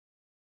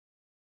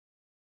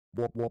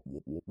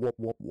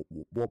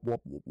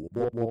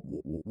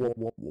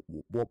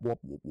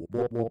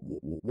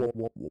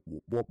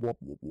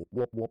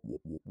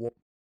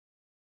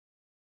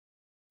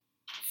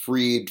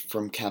Freed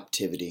from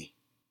captivity,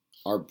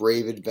 our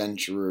brave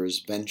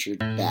adventurers ventured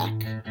back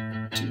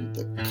to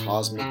the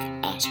cosmic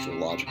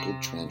astrological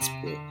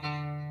transport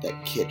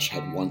that Kitch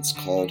had once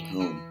called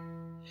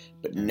home.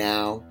 But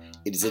now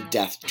it is a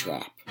death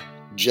trap,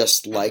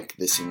 just like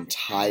this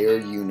entire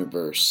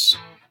universe.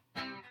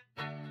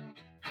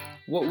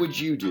 What would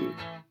you do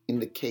in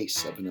the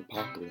case of an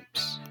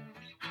apocalypse?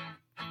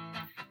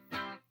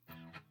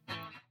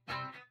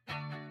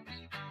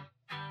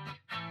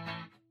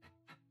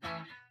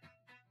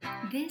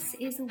 This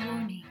is a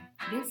warning.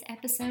 This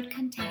episode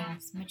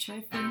contains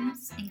mature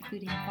themes,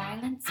 including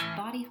violence,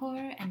 body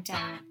horror, and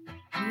death.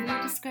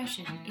 Viewer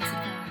discretion is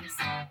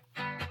advised.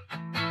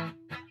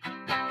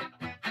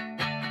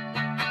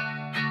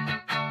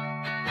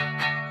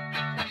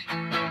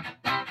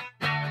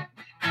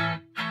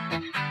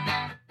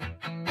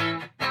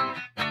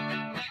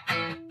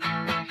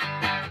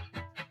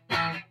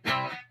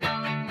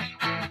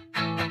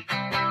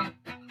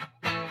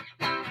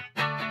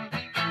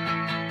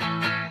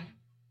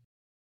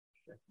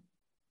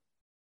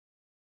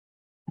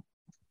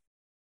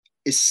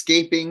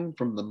 Escaping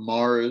from the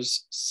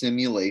Mars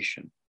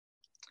simulation,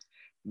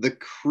 the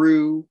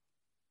crew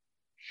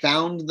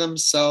found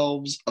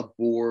themselves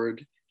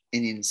aboard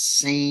an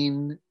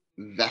insane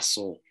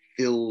vessel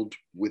filled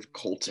with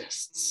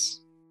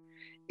cultists.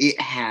 It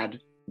had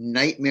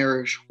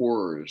nightmarish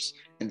horrors,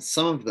 and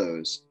some of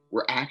those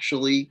were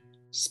actually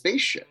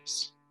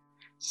spaceships.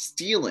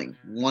 Stealing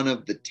one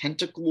of the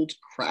tentacled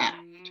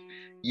craft,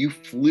 you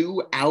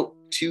flew out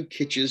to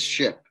Kitch's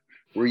ship,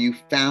 where you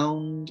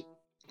found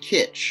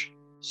Kitch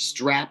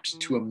strapped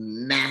to a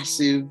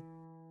massive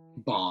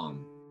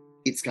bomb.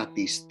 It's got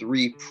these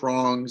 3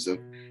 prongs of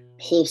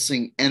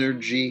pulsing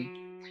energy.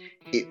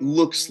 It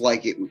looks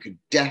like it could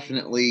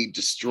definitely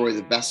destroy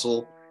the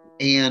vessel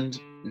and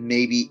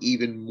maybe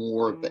even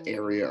more of the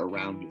area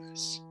around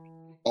this.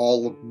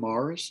 All of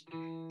Mars?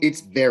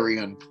 It's very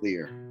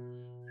unclear.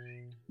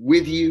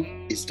 With you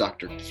is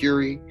Dr.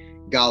 Curie,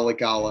 Gala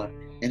Gala,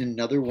 and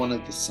another one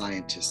of the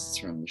scientists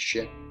from the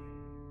ship.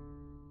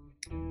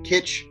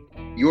 Kitch,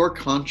 you're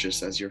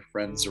conscious as your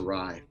friends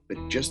arrive, but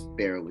just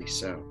barely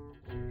so.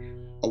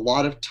 A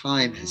lot of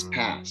time has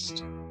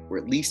passed, or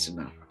at least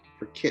enough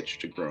for Kitch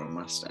to grow a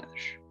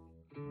mustache.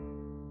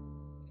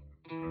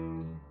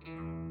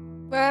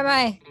 Where am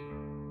I?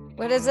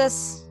 What is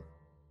this?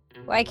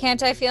 Why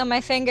can't I feel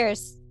my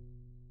fingers?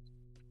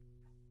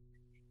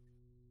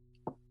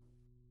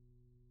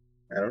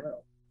 I don't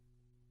know.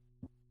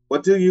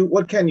 What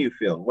can you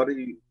feel? What do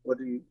you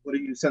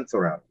sense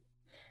around?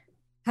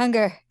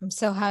 Hunger. I'm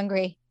so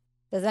hungry.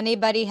 Does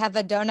anybody have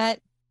a donut?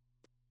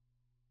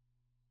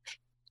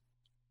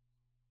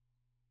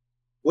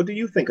 What do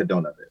you think a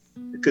donut is?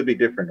 It could be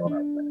different on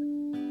our planet.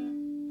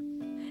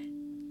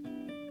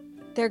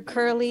 They're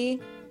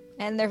curly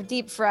and they're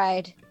deep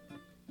fried.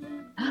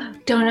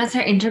 Donuts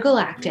are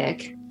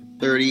intergalactic.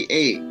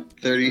 38,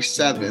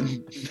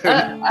 37, 36. All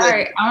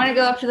right, I want to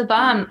go up to the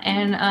bomb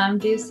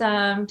and do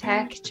some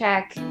tech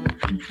check.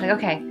 Like,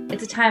 okay,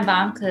 it's a time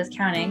bomb because it's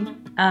counting.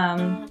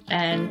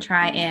 And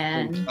try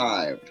and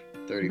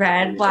 30,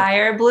 red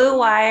wire, blue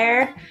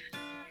wire.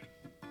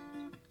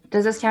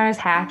 Does this count as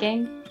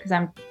hacking? Because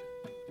I'm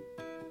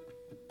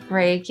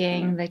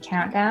breaking the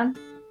countdown.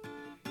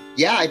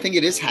 Yeah, I think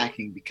it is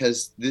hacking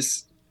because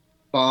this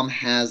bomb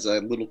has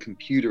a little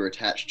computer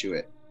attached to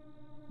it.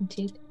 1,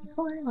 2, 3,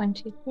 4. 1,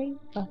 2, 3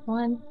 plus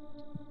 1.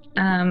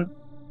 And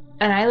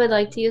I would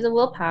like to use a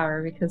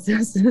willpower because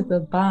this is a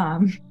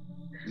bomb.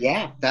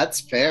 Yeah, that's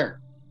fair.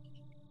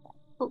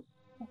 Oh,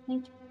 I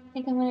think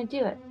I'm gonna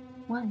do it.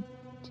 1,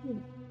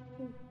 2,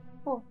 3,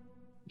 4.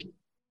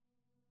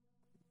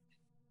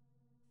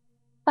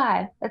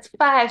 5. That's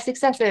 5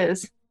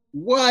 successes.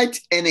 What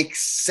an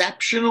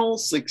exceptional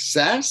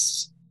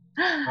success!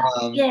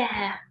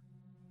 Yeah.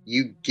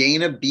 You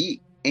gain a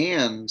beat,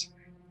 and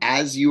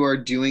as you are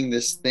doing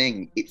this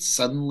thing, it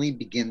suddenly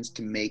begins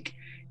to make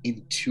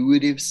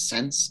intuitive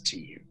sense to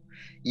you.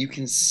 You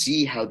can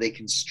see how they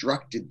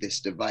constructed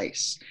this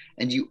device,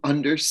 and you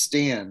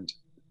understand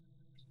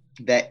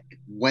that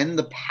when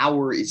the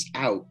power is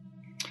out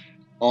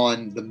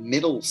on the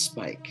middle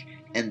spike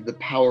and the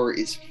power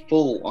is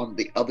full on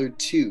the other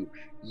 2,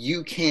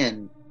 you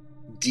can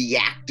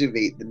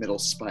deactivate the middle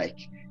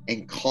spike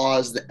and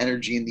cause the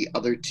energy in the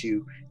other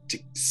 2 to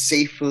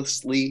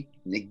safely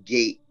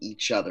negate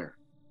each other.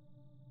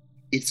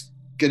 It's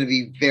going to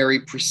be very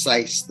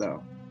precise,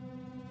 though.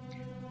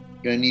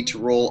 You're going to need to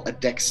roll a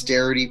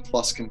dexterity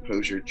plus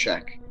composure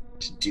check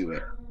to do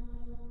it.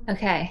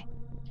 Okay.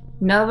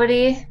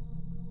 Nobody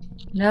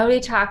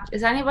talked.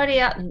 Is anybody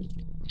else?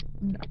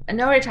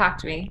 Nobody talk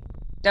to me.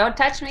 Don't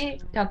touch me.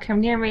 Don't come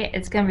near me.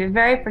 It's going to be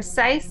very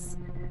precise,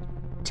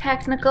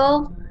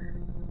 technical.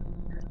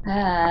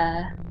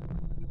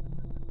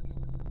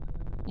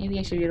 Maybe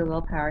I should do the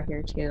willpower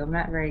here too. I'm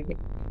not very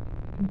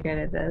good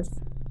at this.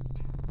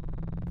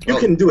 You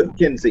can do it,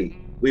 Kinsey.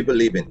 We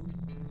believe in you.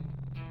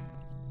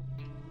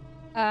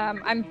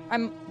 I'm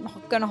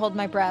gonna hold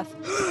my breath.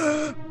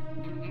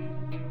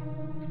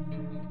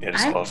 Yeah,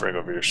 just hovering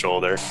over your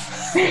shoulder.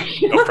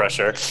 No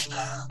pressure. So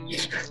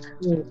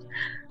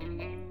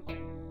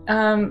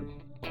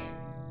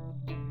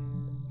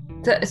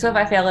if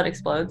I fail, it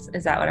explodes.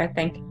 Is that what I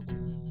think?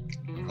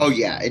 Oh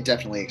yeah, it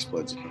definitely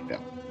explodes if you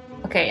fail.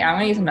 Okay, yeah, I'm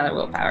gonna use another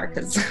willpower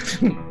because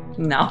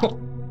no.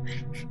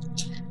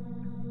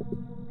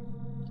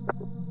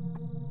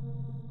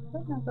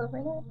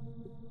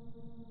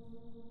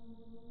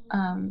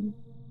 I'm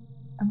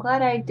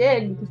glad I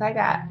did because I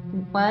got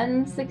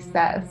one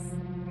success.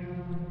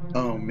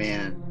 Oh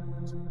man.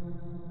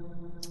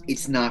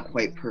 It's not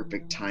quite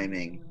perfect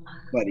timing,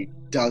 but it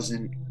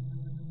doesn't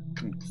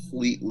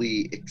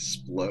completely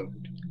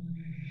explode.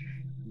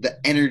 The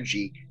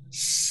energy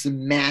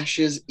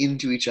smashes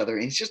into each other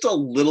and it's just a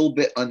little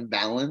bit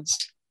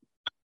unbalanced.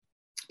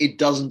 It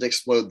doesn't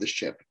explode the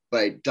ship,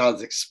 but it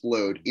does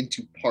explode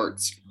into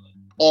parts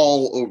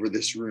all over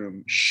this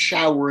room,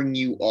 showering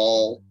you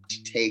all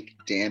to take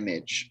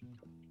damage.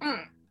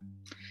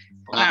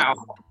 Wow.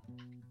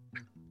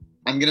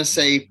 I'm going to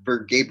say for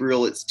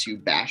Gabriel, it's 2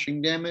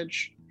 bashing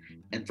damage.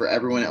 And for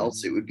everyone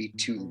else, it would be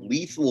 2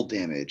 lethal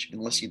damage,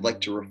 unless you'd like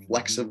to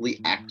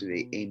reflexively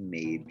activate a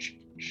mage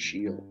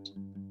shield.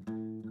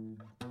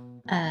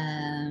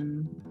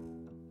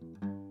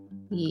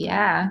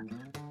 Yeah.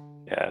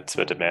 Yeah, it's a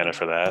bit of mana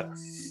for that.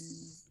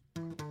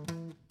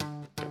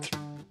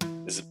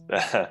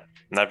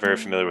 I'm not very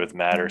familiar with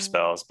matter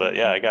spells, but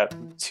yeah, I got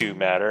 2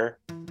 matter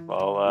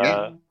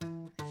while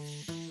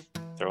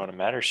throwing a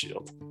matter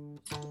shield.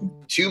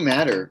 2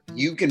 matter.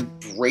 You can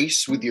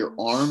brace with your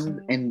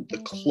arm, and the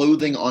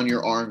clothing on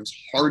your arms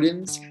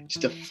hardens to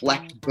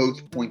deflect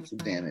both points of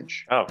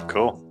damage. Oh,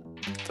 cool.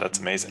 That's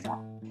amazing.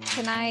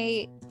 Can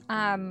I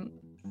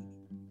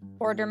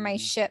order my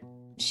ship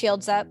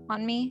shields up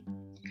on me?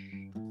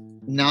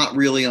 Not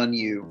really on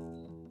you,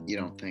 you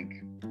don't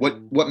think.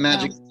 What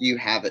magic do you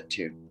have it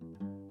to?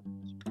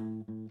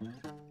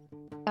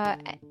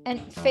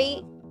 And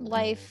fate,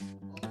 life,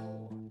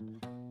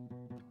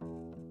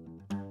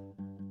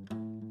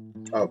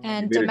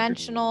 and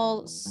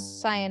dimensional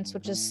science,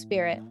 which is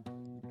spirit.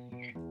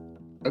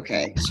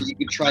 Okay, so you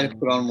could try to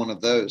put on one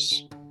of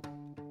those.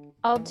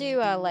 I'll do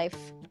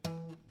life.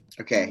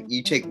 Okay,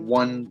 you take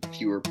 1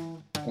 fewer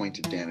point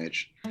of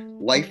damage.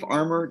 Life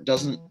armor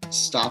doesn't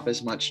stop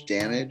as much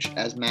damage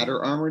as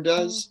matter armor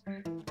does,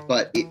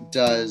 but it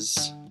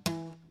does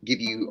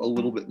give you a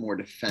little bit more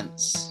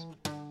defense.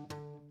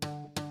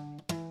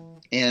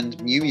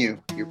 And Mew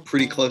Mew, you're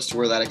pretty close to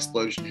where that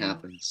explosion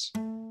happens.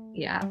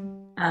 Yeah.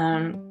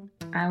 I'm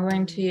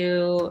going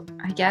to,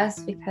 I guess,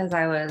 because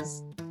I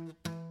was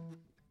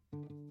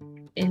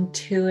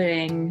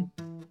intuiting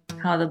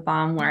how the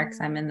bomb works,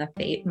 I'm in the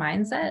fate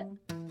mindset.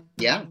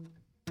 Yeah.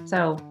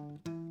 So,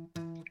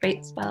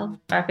 fate spell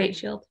or fate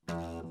shield.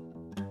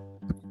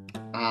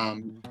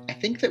 I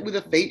think that with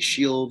a fate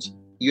shield,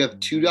 you have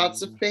 2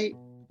 dots of fate.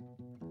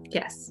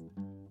 Yes.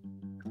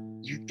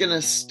 You're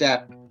gonna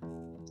step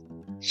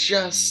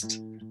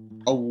just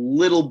a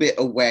little bit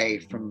away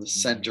from the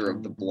center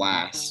of the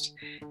blast,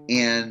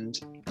 and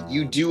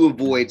you do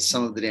avoid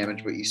some of the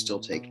damage, but you still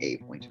take a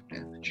point of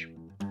damage.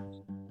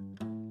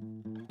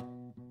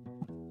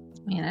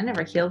 Man, I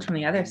never healed from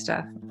the other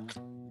stuff.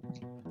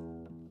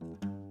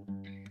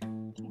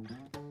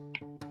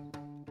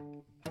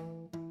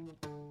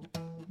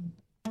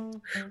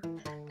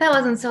 That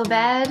wasn't so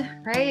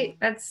bad, right?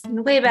 That's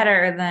way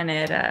better than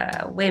it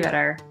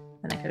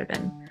could have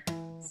been.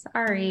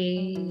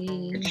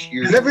 Sorry.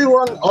 Is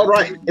everyone all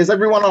right? Is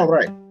everyone all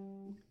right?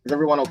 Is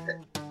everyone okay?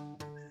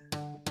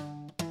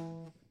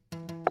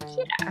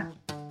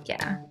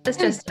 Yeah. It's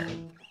just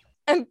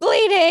I'm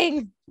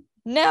bleeding.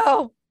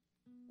 No.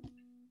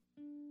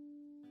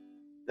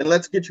 Then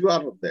let's get you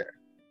out of there.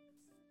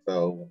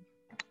 So,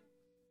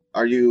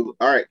 are you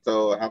all right?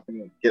 So, how can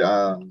you get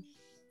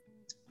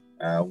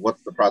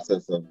what's the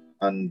process of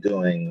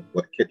undoing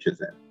what Kitch is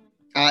in?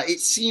 It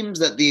seems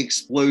that the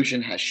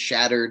explosion has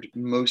shattered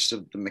most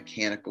of the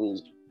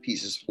mechanical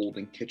pieces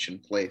holding Kitch in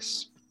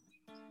place.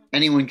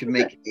 Anyone can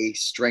make a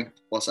strength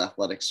plus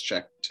athletics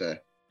check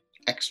to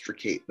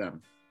extricate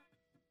them.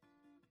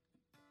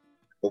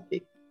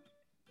 Okay.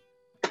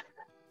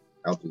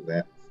 I'll do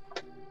that.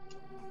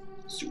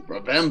 Super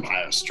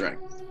vampire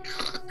strength.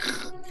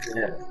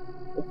 Yeah.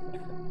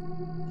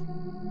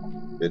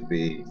 Could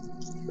be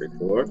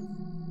straightforward.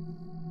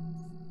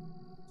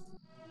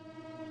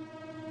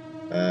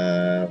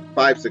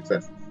 5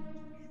 successes.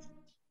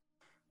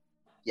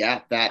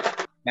 Yeah,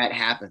 that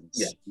happens.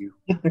 Yeah. You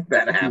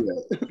That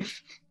happens.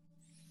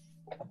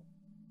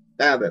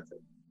 Now that's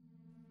it.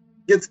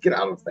 Let's get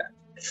out of that.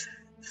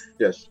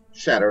 Just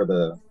shatter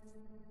the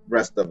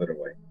rest of it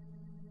away.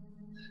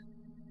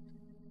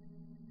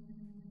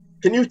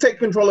 Can you take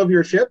control of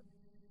your ship?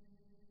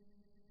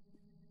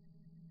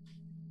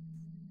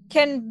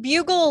 Can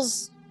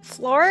Bugles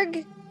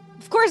florg?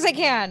 Of course I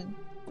can.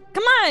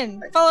 Come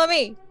on, follow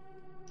me.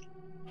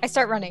 I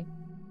start running.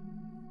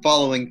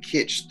 following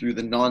Kitch through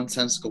the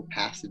nonsensical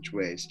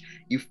passageways,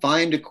 you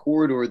find a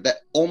corridor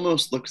that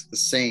almost looks the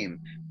same,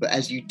 but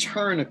as you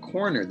turn a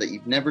corner that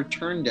you've never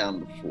turned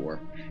down before,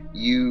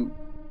 you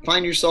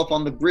find yourself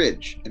on the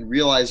bridge and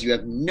realize you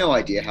have no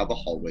idea how the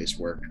hallways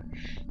work.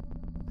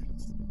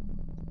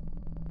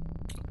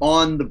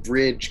 On the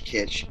bridge,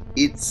 Kitch,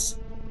 it's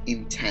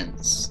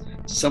intense.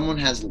 Someone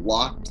has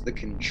locked the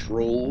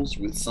controls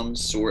with some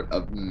sort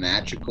of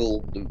magical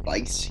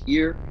device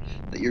here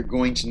that you're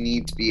going to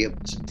need to be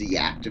able to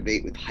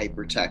deactivate with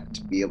hypertech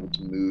to be able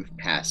to move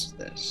past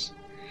this.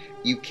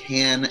 You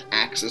can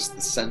access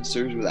the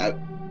sensors without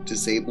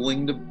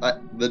disabling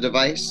the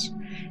device,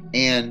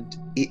 and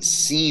it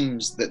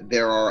seems that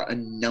there are a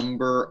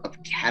number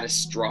of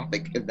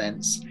catastrophic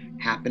events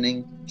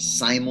happening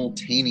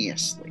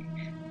simultaneously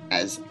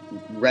as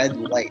red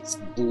lights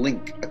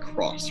blink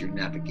across your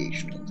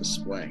navigational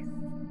display.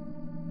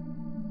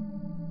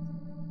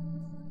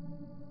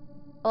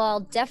 Well,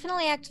 I'll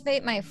definitely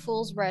activate my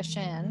Fool's Rush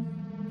in.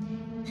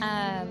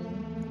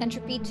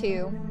 Entropy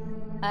 2.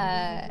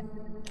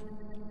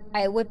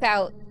 I whip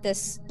out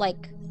this,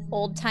 like,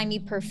 old-timey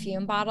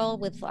perfume bottle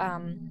with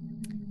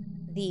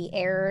the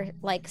air,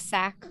 like,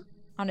 sack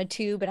on a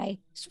tube, and I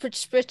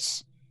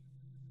spritz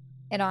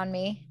it on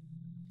me.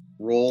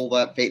 Roll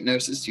that Fate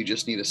Gnosis. You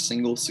just need a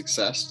single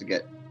success to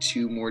get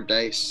 2 more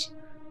dice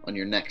on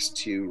your next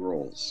 2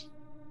 rolls.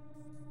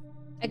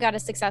 I got a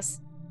success.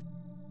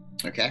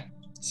 Okay,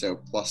 so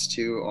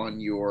 +2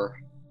 on your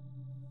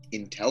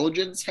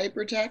intelligence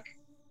hypertech.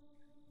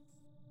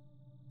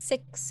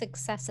 6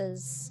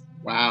 successes.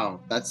 Wow,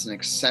 that's an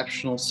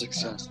exceptional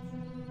success.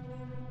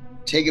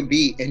 Take a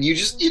beat, and you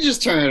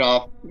just turn it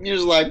off. You're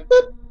just like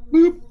boop,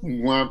 boop,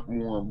 womp,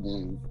 womp,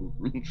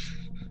 womp.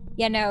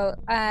 Yeah, no,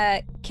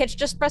 Kitch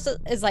just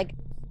is like,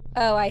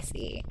 oh, I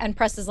see, and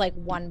presses like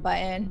one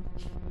button.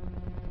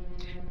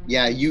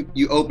 Yeah, you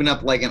open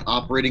up like an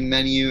operating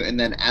menu, and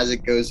then as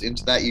it goes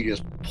into that, you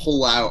just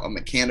pull out a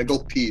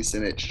mechanical piece,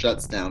 and it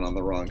shuts down on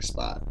the wrong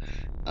spot.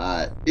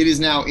 It is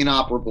now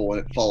inoperable,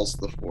 and it falls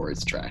to the floor.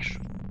 It's trash.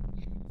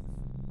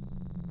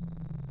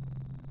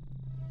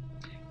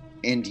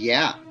 And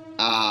yeah,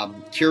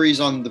 Curie's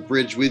on the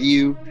bridge with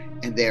you,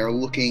 and they are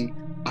looking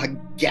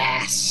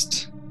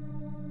aghast.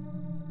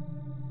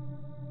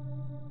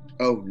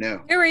 Oh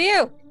no. Who are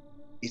you?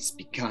 It's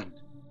begun.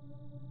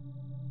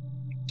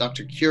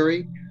 Dr.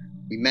 Curie,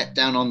 we met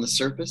down on the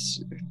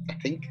surface. I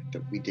think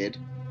that we did.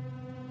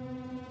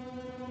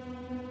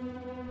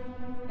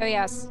 Oh,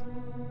 yes.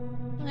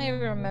 I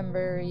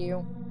remember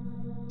you.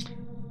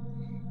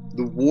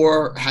 The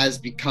war has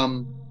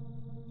become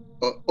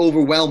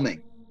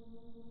overwhelming.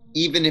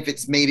 Even if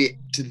it's made it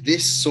to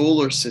this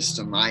solar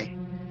system, I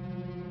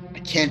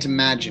can't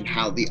imagine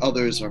how the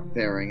others are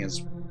faring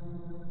as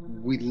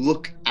we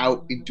look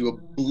out into a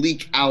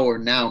bleak hour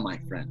now, my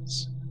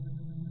friends.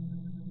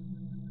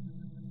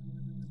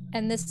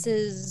 And this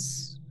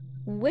is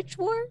which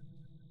war?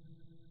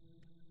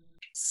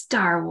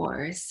 Star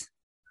Wars.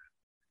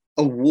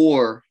 A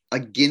war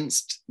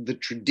against the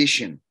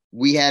tradition.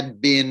 We had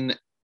been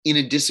in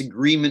a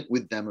disagreement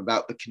with them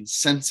about the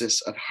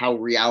consensus of how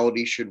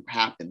reality should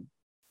happen.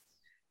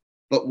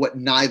 But what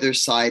neither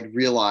side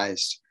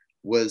realized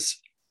was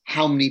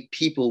how many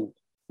people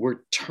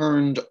were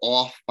turned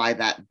off by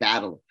that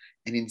battle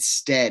and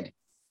instead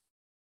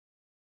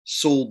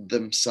sold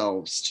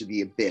themselves to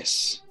the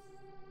abyss.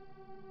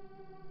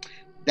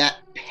 That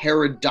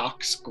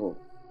paradoxical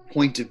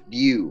point of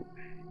view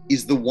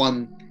is the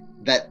one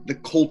that the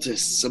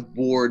cultists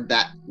aboard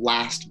that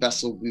last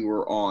vessel we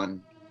were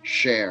on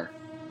share.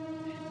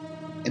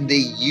 And they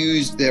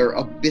used their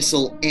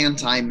abyssal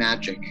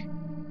anti-magic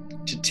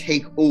to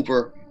take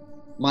over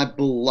my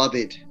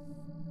beloved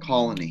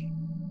colony.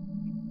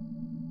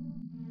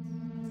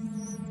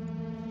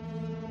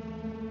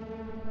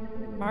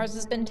 Mars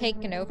has been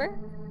taken over?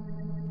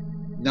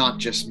 Not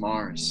just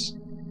Mars.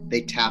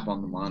 They tap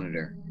on the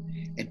monitor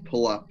and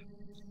pull up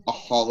a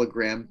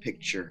hologram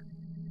picture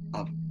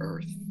of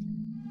Earth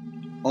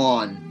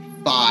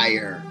on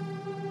fire.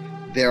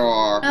 There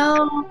are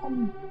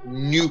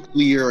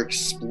nuclear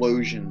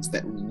explosions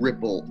that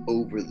ripple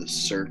over the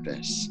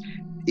surface.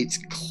 It's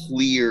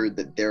clear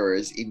that there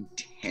is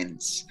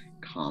intense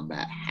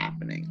combat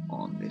happening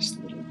on this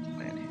little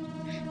planet.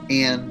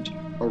 And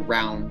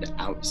around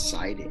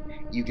outside it,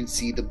 you can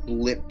see the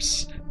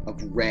blips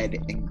of red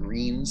and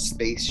green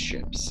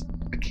spaceships,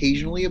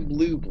 occasionally a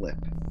blue blip,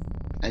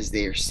 as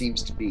there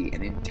seems to be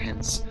an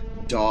intense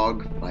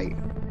dogfight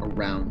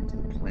around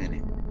the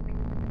planet.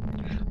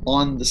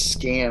 On the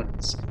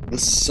scans, the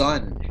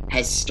sun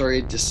has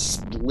started to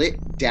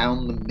split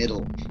down the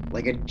middle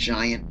like a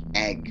giant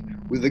egg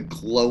with a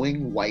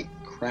glowing white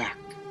crack.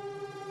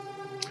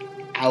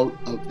 Out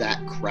of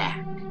that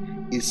crack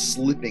is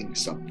slipping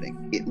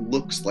something. It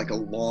looks like a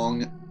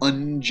long,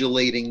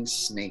 undulating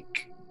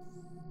snake.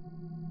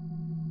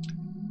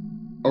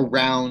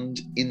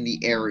 Around in the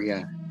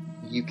area,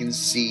 you can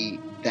see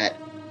that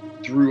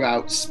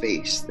throughout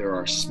space there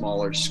are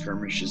smaller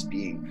skirmishes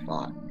being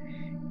fought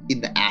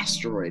in the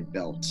asteroid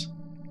belt,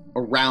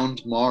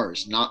 around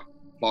Mars, not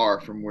far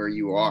from where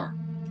you are.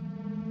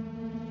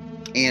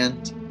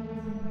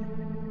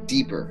 And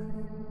deeper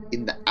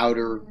in the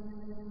outer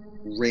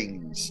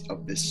rings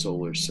of this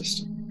solar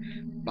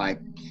system by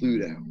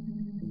Pluto,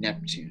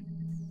 Neptune,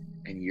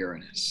 and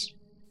Uranus.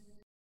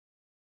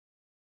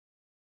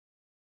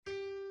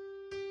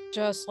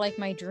 Just like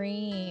my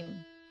dream.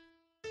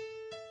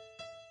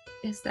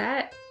 Is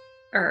that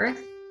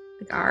Earth?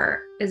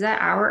 Is that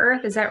our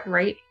Earth? Is that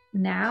right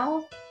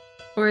now?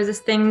 Or is this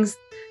things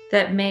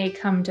that may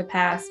come to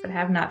pass but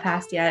have not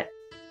passed yet?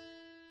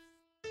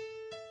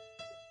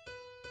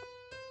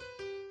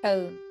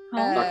 Oh,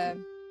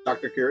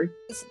 Dr. Curie?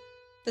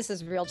 this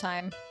is real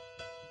time.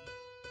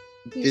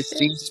 This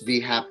seems to be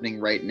happening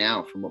right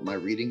now from what my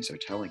readings are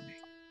telling me.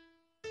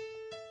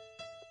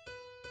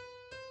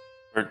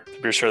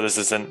 We're sure this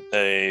isn't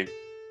a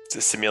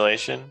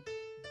simulation?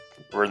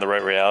 We're in the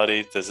right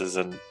reality? This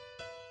isn't...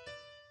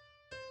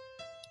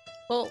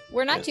 Well,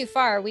 we're not too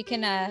far. We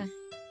can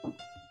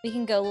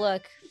go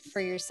look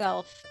for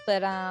yourself.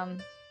 But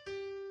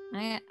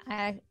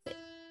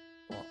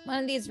one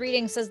of these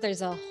readings says there's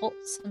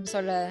some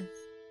sort of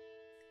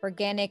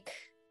organic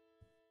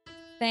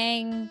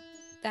thing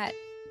that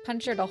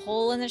punctured a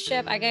hole in the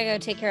ship. I gotta go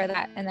take care of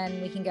that, and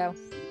then we can go.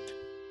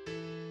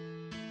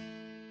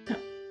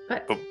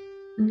 But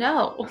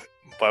no.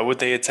 Why would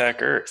they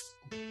attack Earth?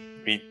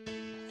 We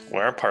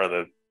aren't part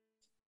of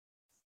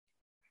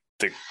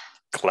the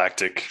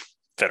Galactic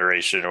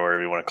Federation, or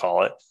whatever you want to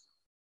call it.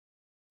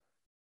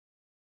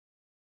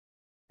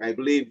 I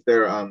believe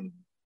they're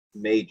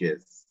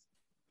mages.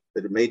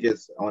 The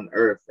mages on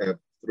Earth have,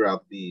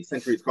 throughout the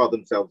centuries, called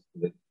themselves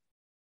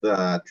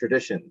the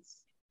traditions.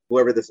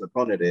 Whoever this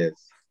opponent is,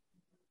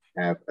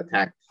 have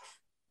attacked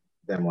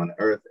them on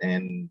Earth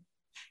and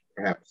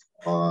perhaps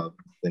the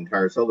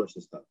entire solar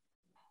system.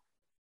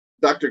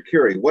 Dr.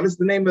 Curie, what is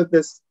the name of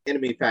this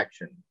enemy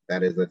faction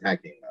that is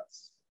attacking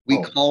us?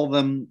 We call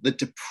them the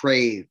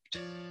Depraved,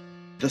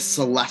 the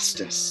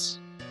Celestis.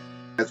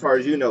 As far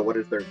as you know, what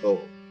is their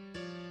goal?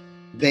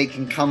 They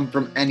can come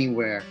from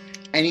anywhere.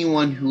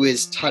 Anyone who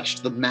has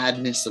touched the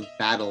madness of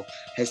battle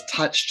has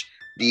touched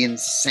the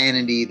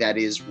insanity that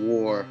is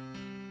war.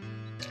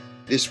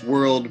 This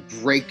world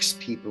breaks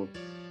people.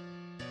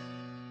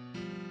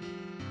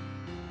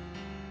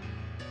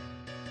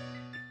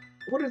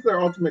 What is their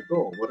ultimate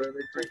goal? What are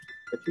they trying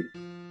to achieve?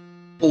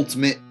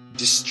 Ultimate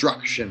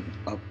destruction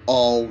of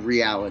all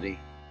reality.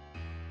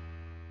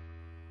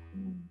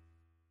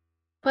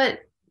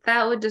 But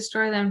that would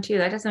destroy them too.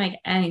 That doesn't make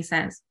any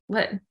sense.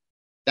 What?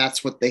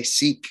 That's what they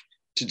seek,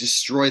 to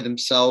destroy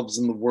themselves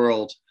and the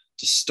world,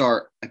 to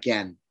start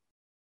again.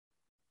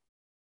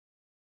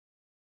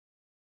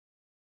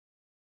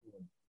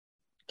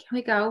 Can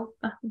we go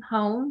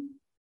home?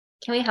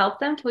 Can we help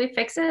them? Can we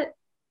fix it?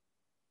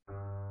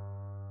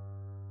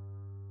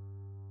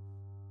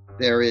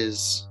 There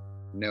is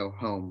no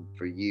home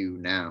for you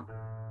now.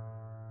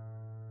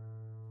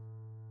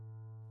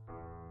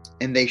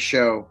 And they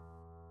show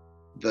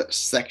the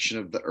section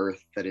of the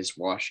earth that is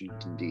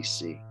Washington,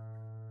 D.C.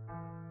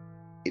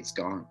 It's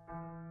gone.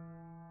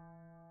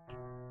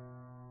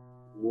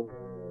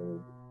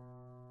 Whoa.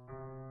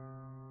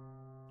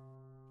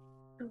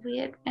 We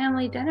had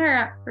family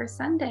dinner for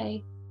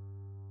Sunday.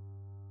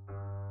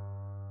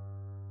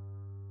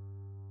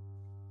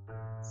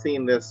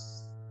 Seeing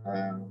this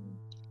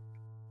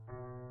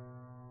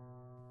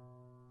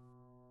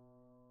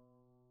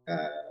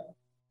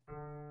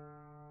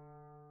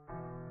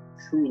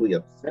truly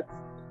upsets me.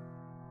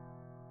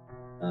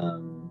 I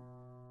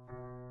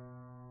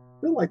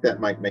feel like that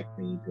might make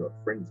me do a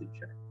frenzy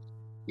check.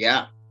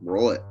 Yeah,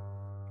 roll it.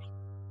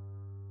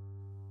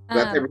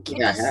 That's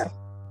everything I have.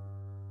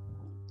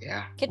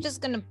 Yeah. Kitch is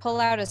gonna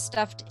pull out a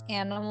stuffed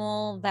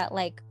animal that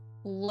like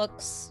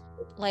looks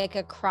like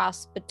a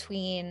cross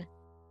between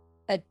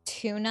a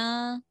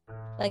tuna,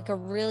 like a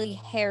really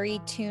hairy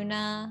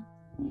tuna,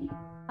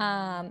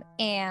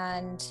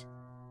 and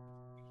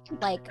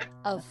like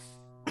a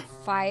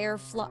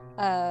firefly,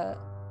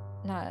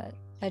 not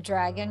a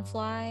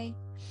dragonfly,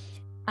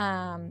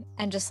 and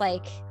just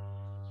like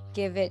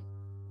give it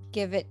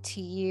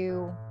to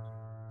you,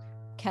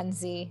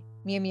 Kenzie,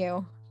 Mew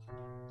Mew,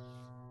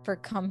 for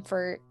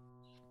comfort.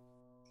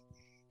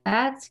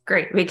 That's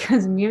great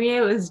because Mew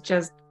Mew is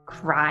just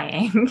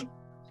crying.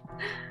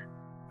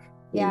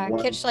 Yeah,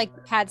 Kitch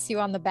like pats you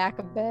on the back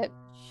a bit.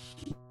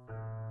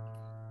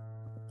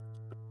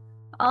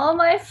 All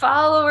my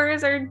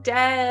followers are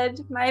dead.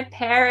 My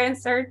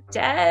parents are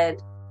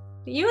dead.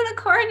 The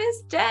unicorn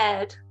is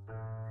dead.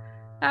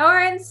 Now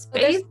we're in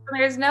space and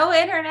there's no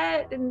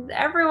internet and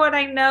everyone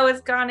I know is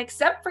gone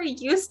except for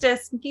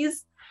Eustace.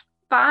 He's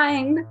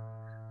fine.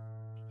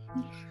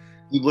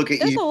 You look at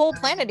There's a whole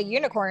planet of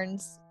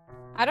unicorns.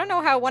 I don't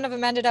know how one of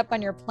them ended up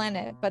on your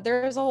planet, but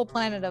there's a whole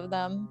planet of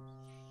them.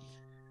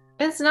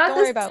 It's not Don't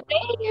worry the about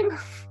same.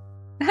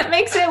 That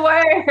makes it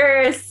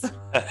worse.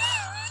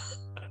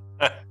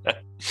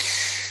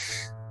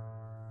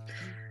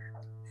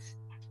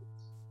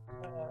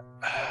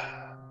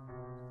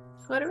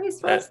 What are we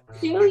supposed to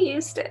do,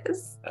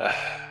 Eustace?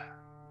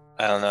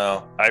 I don't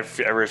know. I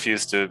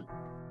refuse to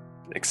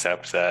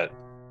accept that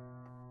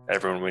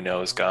everyone we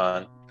know is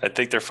gone. I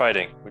think they're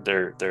fighting.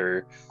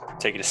 They're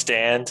taking a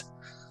stand.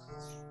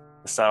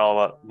 It's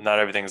not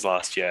everything's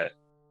lost yet.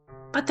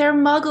 But they're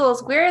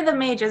muggles. We're the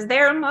mages.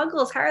 They're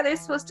muggles. How are they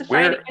supposed to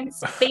fight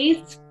against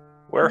space?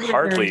 We're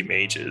hardly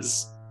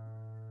mages.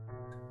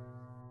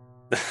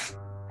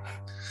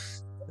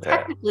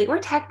 Technically, we're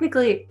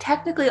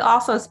technically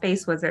also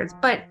space wizards,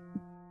 but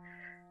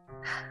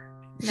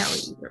no,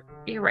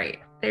 you're right.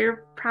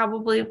 They're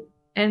probably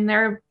in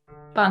their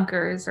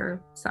bunkers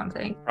or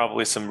something.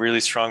 Probably some really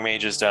strong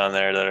mages down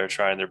there that are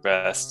trying their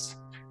best.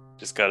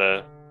 Just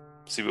gotta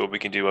see what we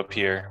can do up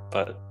here,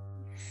 but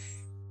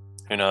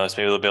who knows?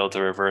 Maybe they'll be able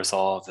to reverse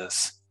all of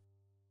this.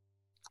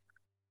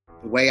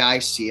 The way I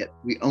see it,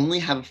 we only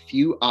have a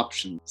few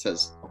options,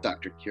 says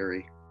Dr.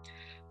 Curie.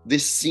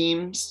 This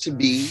seems to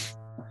be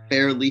a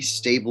fairly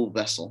stable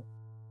vessel.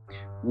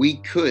 We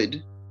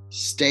could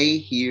stay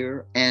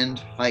here and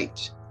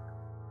fight.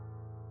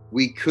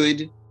 We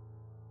could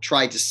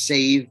try to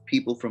save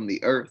people from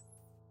the earth.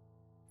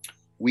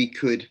 We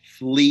could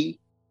flee.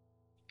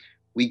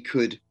 We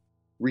could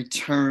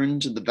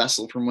return to the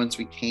vessel from whence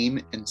we came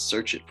and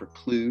search it for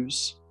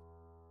clues.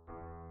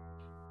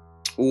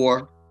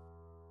 Or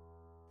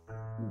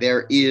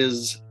there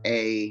is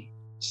a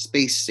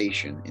space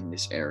station in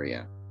this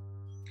area.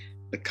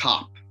 The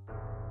COP,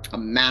 a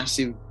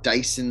massive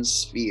Dyson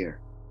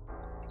sphere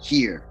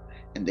here,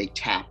 and they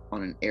tap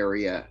on an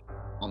area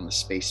on the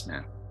space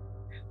map.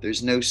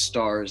 There's no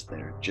stars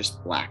there,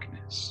 just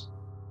blackness.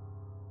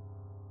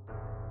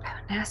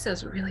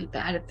 NASA's really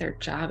bad at their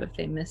job if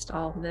they missed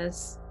all of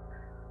this.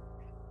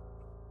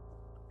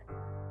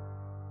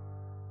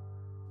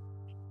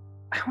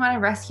 I want to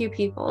rescue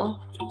people.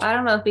 I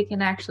don't know if we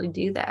can actually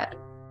do that.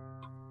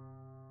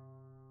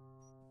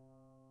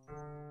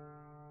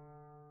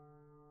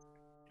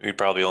 We'd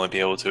probably only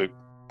be able to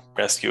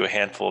rescue a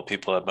handful of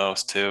people at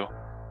most, too.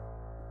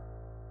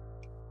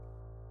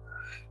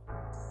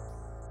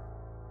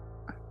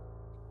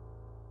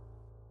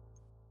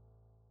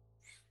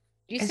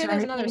 You say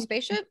there's another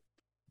spaceship?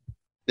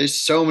 There's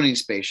so many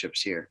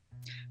spaceships here,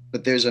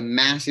 but there's a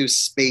massive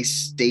space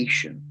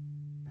station.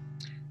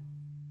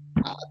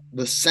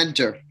 The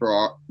center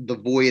for the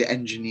Void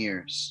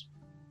Engineers.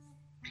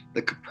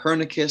 The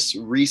Copernicus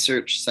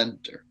Research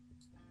Center.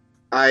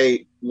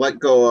 I let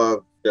go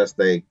of just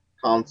a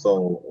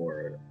console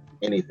or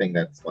anything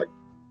that's like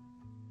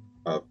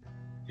of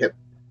hip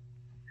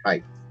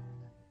height,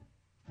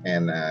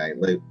 and I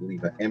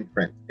leave an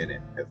imprint in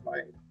it as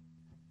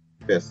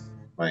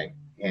my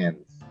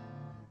hands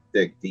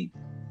dig deep.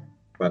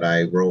 But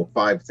I roll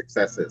 5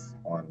 successes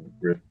on.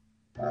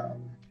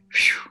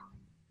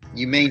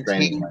 You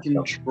maintain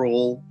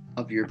control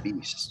of your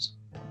beast,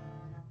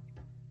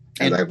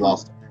 and I've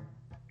lost it.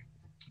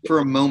 For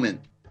a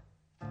moment,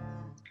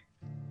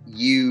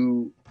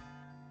 you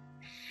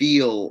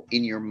feel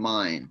in your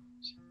mind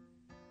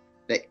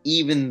that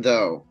even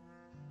though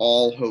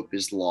all hope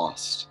is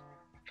lost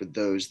for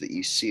those that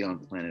you see on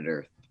planet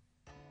Earth,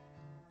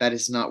 that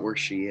is not where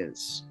she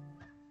is.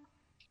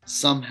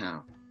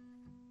 Somehow,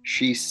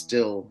 she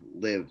still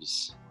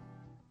lives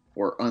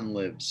or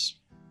unlives.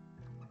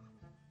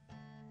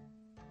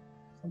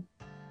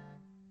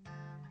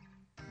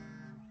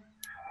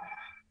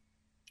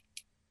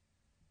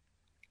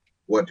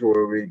 What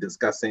were we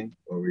discussing?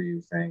 What were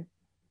you saying?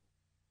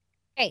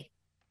 Hey,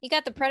 you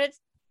got the credits?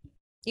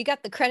 You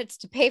got the credits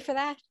to pay for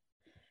that?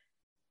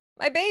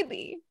 My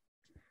baby.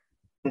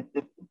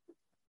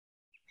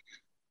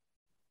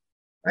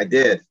 I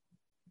did.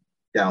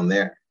 Down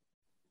there.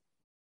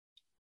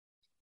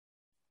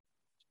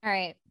 All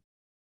right.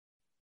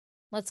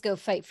 Let's go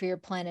fight for your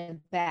planet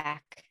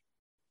back.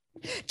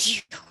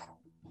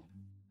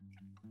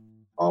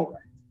 All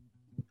right.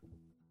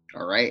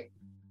 All right.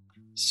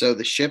 So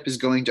the ship is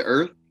going to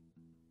Earth?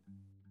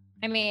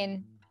 I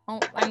mean,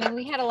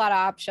 we had a lot of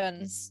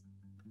options.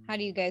 How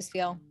do you guys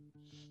feel?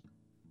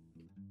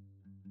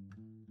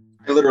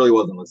 I literally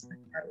wasn't listening.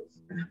 I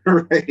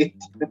was right.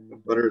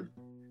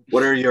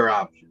 What are your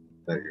options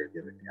that you're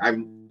giving me?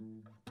 I'm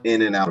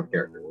in and out of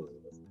character.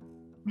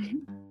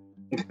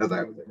 Because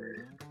I was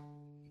there.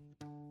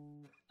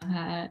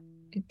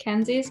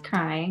 Kenzie's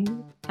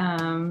crying.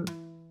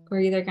 We're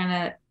either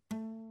gonna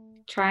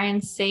try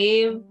and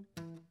save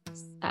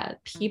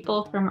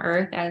people from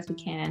Earth as we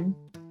can.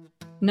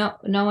 No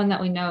one that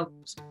we know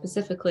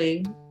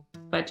specifically,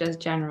 but just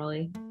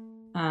generally.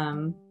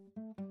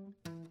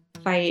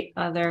 Fight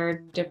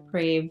other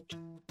depraved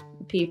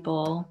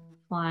people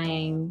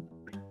flying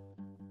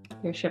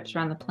your ships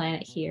around the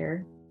planet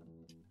here.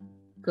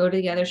 Go to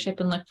the other ship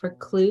and look for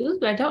clues,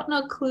 but I don't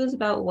know clues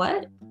about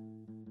what.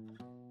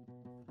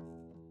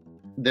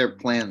 Their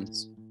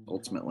plans,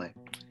 ultimately.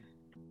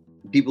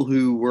 People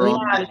who were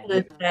on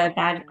the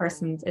bad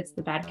person's, it's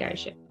the bad guy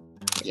ship.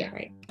 Yeah.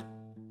 Right.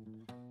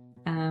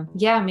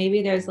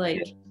 Maybe there's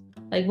like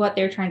what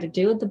they're trying to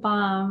do with the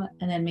bomb,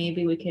 and then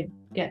maybe we could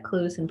get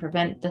clues and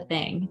prevent the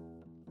thing.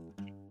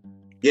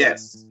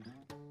 Yes.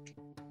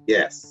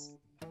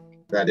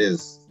 That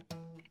is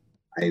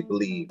I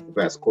believe, the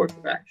best course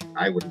of action.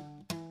 I would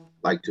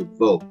like to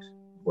vote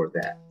for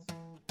that.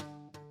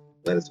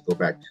 Let us go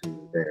back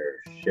to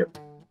their ship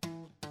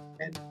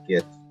and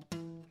get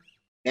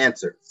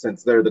answers,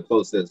 since they're the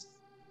closest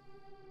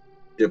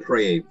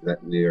depraved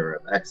that we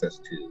have access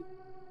to.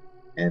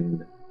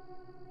 And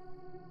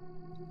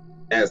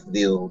as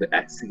the old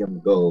axiom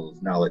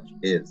goes, knowledge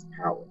is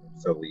power.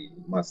 So we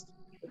must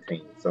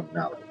attain some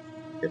knowledge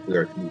if we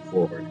are to move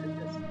forward in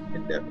this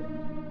endeavor.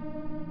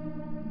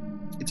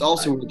 It's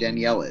also where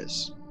Danielle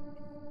is.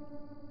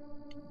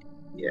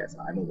 Yes,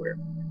 I'm aware.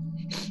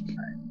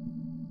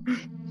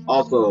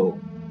 Also,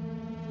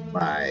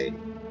 my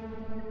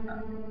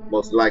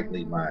most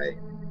likely my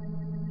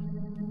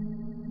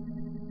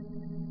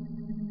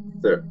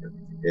servant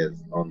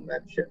is on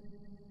that ship,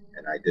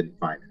 and I didn't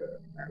find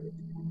her.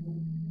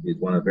 She's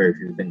one of the very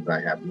few things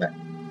I have left.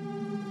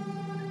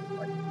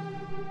 Like,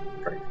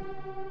 trying to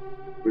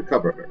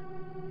recover her.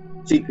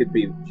 She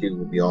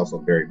would be also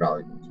very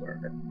valuable to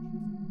her.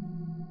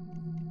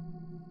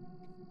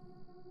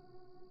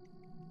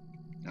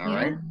 All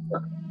right.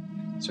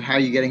 So how are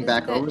you getting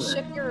back over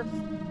there?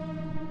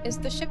 Is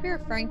the ship you're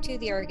referring to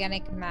the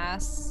organic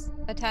mass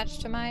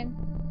attached to mine?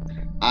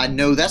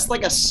 No, that's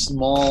like a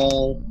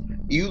small.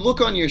 You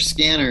look on your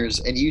scanners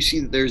and you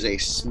see that there's a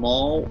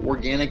small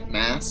organic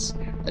mass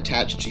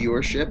attached to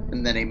your ship,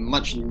 and then a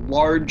much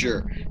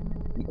larger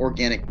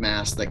organic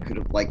mass that could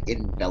have like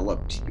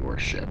enveloped your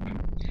ship.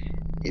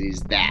 It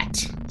is that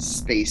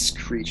space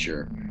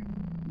creature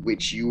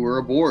which you were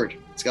aboard.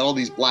 It's got all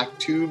these black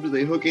tubes.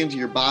 They hook into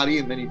your body,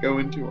 and then you go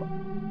into a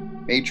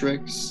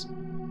matrix.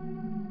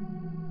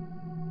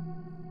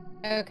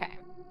 Okay.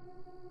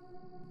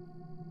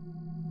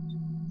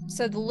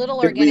 So the little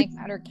organic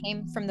matter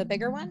came from the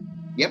bigger one?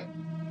 Yep.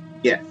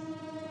 Yes.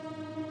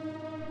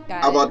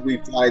 Got How it. about we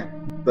fly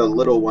the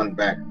little one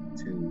back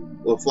to...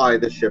 We'll fly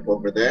the ship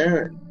over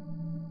there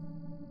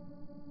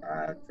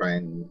and try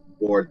and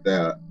board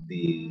the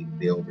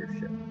older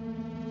ship.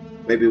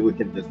 Maybe we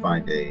can just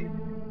find a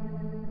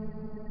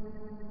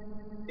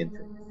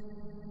entrance.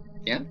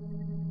 Yeah.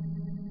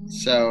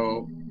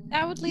 So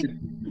That would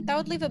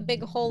leave a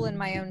big hole in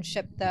my own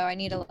ship, though. I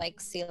need to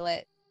like seal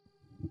it.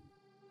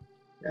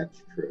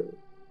 That's true.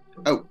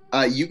 Oh,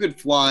 you could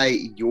fly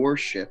your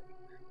ship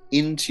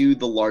into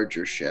the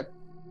larger ship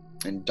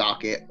and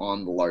dock it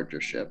on the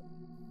larger ship.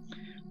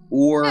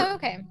 Or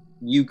okay.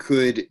 You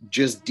could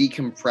just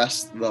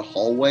decompress the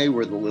hallway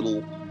where the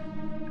little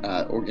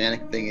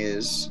organic thing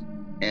is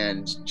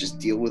and just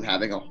deal with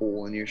having a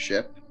hole in your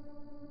ship.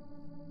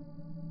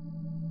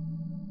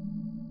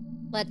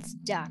 Let's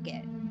dock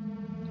it.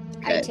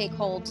 Okay. I take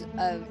hold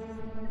of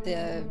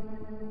the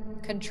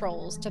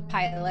controls to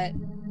pilot.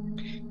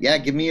 Yeah,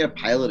 give me a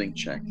piloting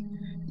check.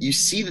 You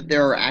see that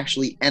there are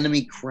actually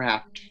enemy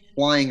craft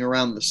flying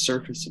around the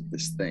surface of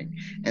this thing,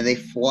 and they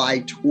fly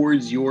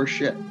towards your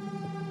ship.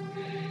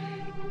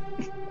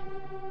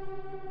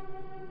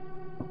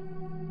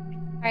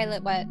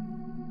 Pilot what?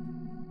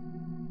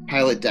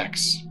 Pilot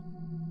Dex.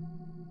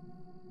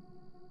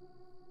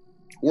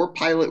 Or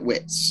pilot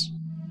wits.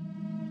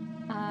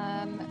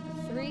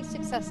 3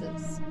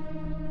 successes.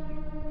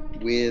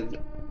 With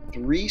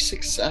 3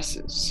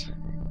 successes,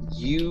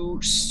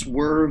 you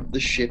swerve the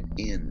ship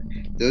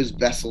in. Those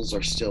vessels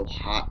are still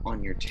hot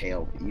on your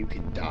tail, but you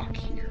can dock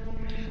here.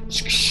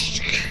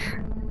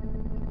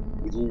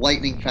 With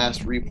lightning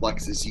fast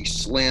reflexes, you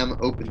slam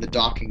open the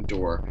docking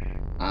door.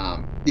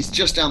 It's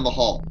just down the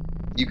hall.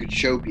 You could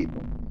show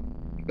people.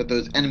 But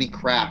those enemy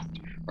craft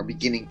are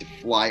beginning to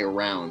fly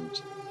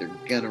around. They're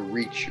gonna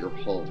reach your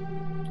hull.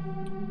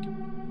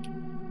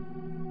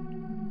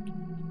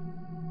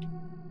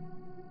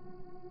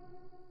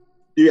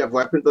 Do you have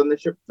weapons on the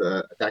ship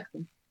to attack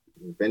them?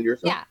 Defend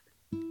yourself? Yeah.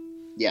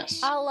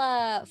 Yes.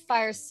 I'll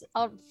fire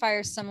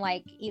some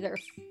like either.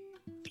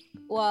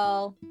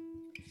 Well,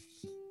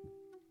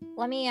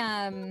 let me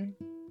Can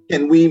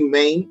we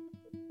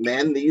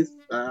man these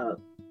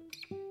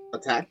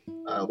attack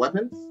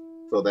weapons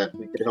so that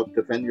we could help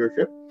defend your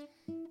ship?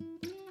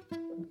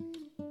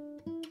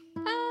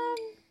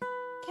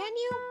 Can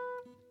you?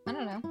 I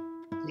don't know.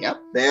 Yep.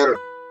 They're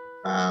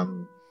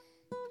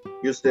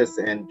Eustace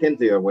and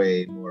Kinsey are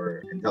way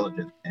more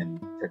intelligent and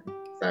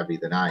technically savvy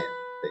than I am.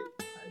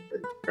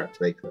 Perhaps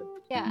they could.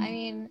 Yeah, I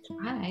mean,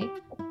 Hi.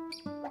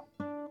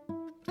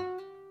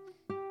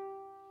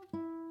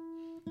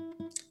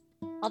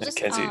 I'll just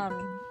Kenzie.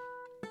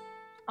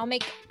 I'll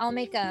make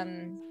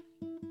can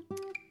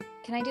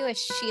I do a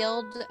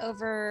shield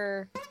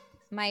over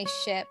my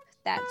ship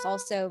that's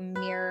also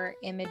mirror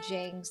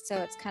imaging, so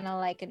it's kind of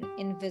like an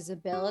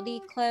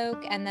invisibility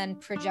cloak, and then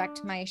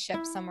project my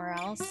ship somewhere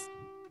else?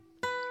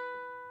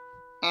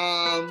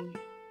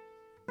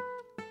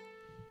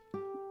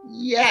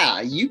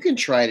 Yeah, you can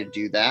try to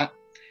do that.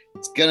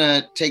 It's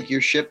gonna take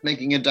your ship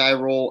making a die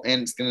roll,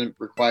 and it's gonna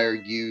require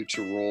you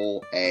to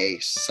roll a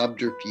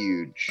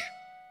subterfuge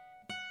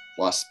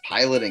plus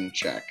piloting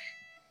check.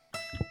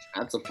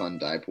 That's a fun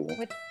die pool.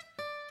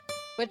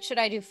 What should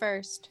I do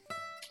first?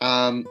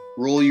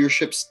 Roll your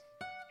ship's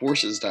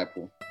forces die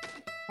pool.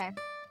 Okay.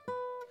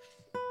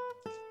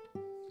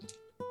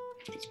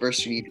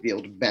 First, you need to be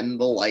able to bend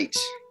the light.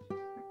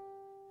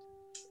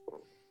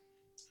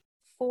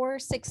 4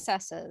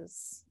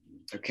 successes.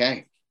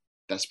 Okay,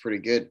 that's pretty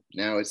good.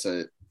 Now it's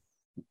a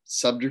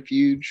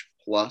subterfuge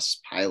plus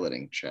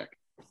piloting check.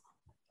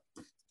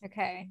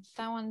 Okay,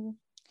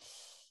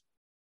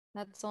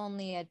 that's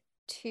only a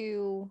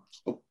 2.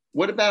 Oh,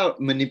 what about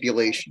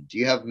manipulation? Do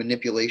you have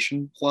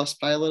manipulation plus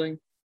piloting?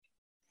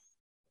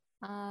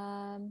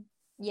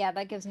 Yeah,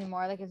 that gives me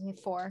more. That gives me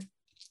 4.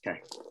 Okay.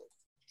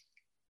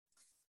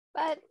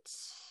 But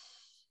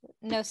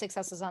no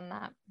successes on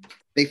that.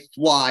 They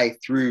fly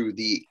through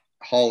the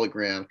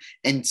hologram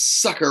and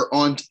sucker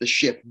onto the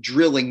ship,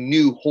 drilling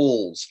new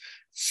holes.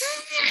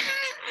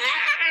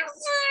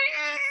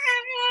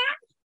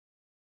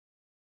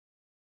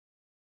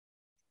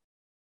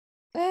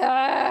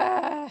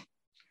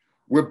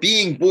 We're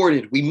being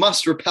boarded. We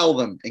must repel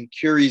them. And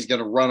Curie's going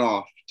to run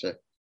off to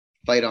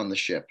fight on the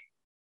ship.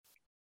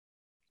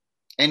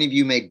 Any of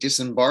you may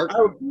disembark.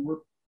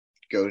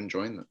 Go and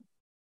join them.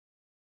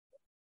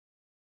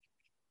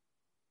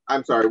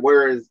 I'm sorry,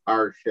 where is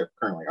our ship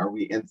currently? Are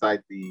we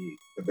inside the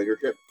bigger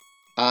ship?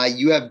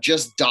 You have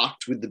just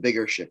docked with the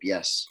bigger ship,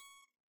 yes.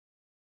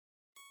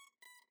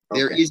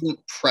 Okay. There isn't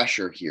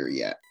pressure here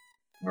yet.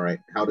 All right.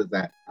 How's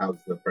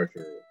the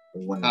pressure?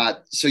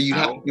 So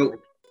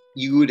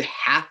you would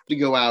have to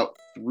go out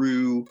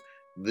through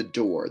the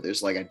door.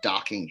 There's like a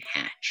docking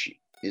hatch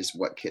is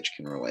what Kitch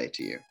can relay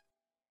to you.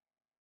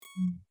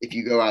 If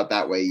you go out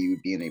that way, you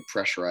would be in a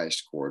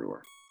pressurized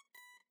corridor.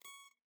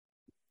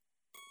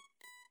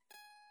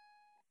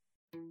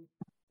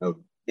 Oh,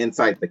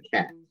 inside the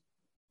cat.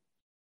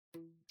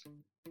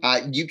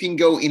 You can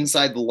go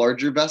inside the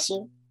larger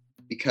vessel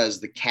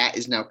because the cat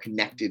is now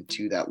connected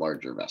to that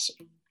larger vessel.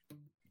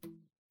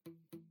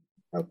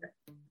 Okay.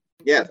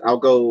 Yes, I'll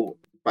go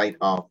fight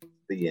off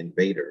the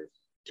invaders.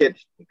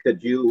 Kitch, could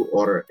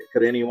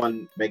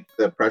anyone make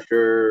the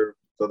pressure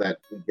so that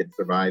we could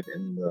survive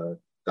in the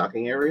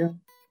docking area?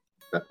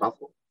 Is that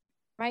possible?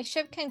 My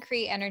ship can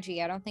create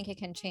energy. I don't think it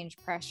can change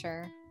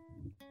pressure.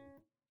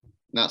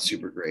 Not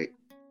super great.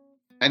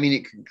 I mean,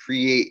 it could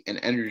create an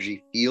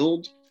energy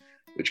field,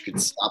 which could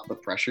stop the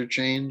pressure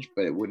change,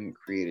 but it wouldn't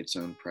create its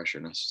own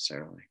pressure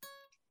necessarily.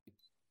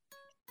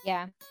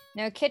 Yeah.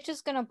 No, Kitch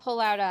is going to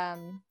pull out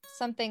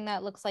something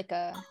that looks like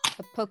a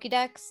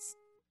Pokédex.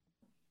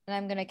 And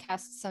I'm going to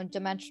cast some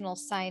dimensional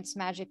science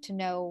magic to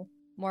know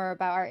more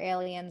about our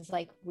aliens,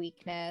 like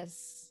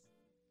weakness.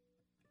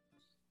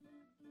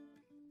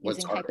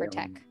 Using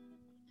hypertech.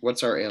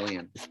 What's our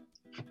alien?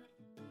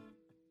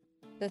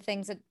 The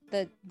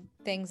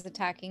things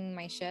attacking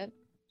my ship.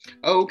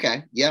 Oh,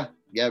 okay. Yeah.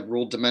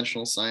 Roll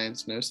dimensional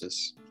science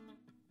gnosis.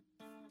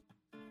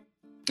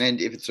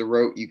 And if it's a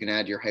rote, you can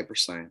add your hyper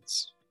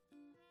science.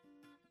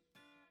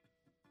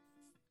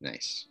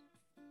 Nice.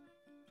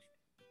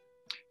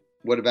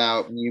 What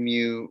about Mew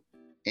Mew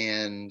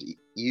and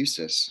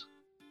Eustace?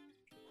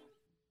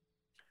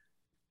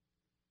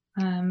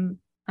 I'm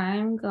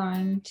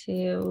going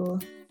to.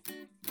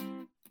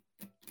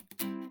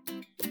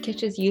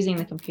 Kitch is using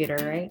the computer,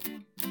 right?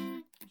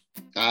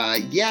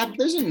 Yeah,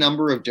 there's a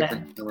number of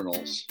different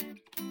terminals.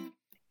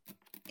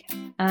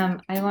 I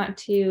want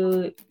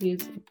to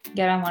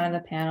get on one of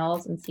the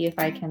panels and see if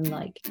I can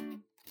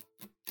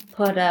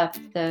put up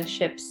the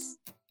ship's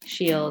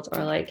shield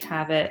or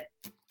have it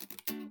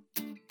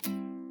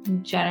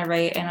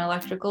generate an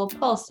electrical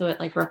pulse so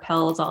it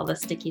repels all the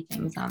sticky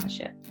things on the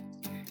ship.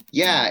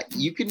 Yeah,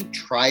 you can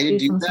try to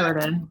do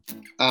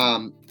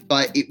that.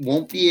 But it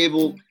won't be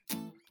able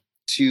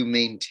to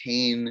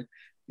maintain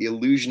the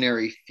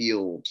illusionary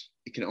field.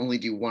 It can only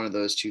do one of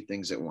those two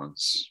things at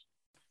once.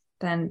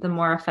 Then the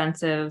more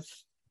offensive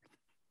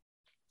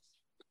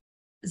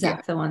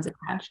zap the ones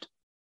attached.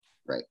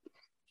 Right.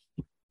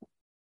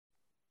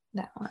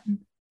 That one.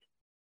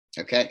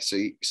 Okay, so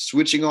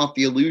switching off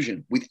the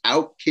illusion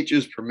without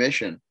Kitch's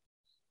permission.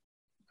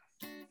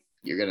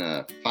 You're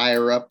gonna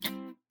fire up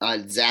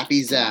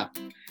Zappy Zap.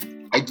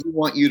 I do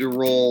want you to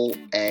roll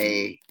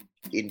a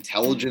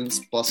intelligence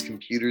plus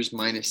computers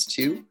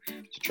 -2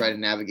 to try to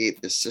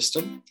navigate this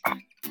system.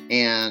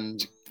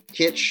 And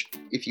Kitch,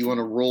 if you want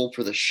to roll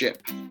for the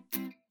ship.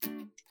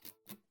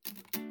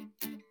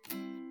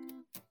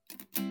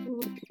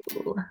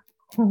 Ooh.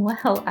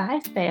 Well, I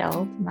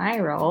failed my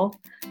roll.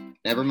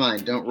 Never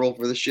mind. Don't roll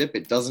for the ship.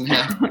 It doesn't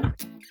happen.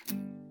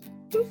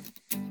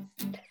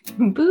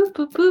 Boop,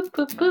 boop, boop,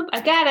 boop, boop.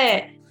 I got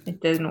it. It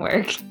didn't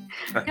work.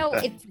 No,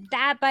 it's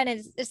that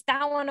button. It's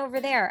that one over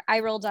there. I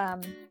rolled a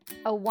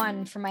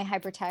 1 for my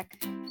hypertech.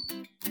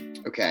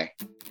 Okay.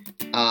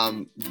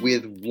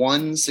 With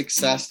one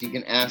success, you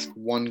can ask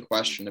one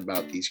question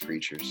about these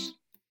creatures.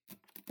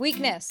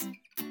 Weakness.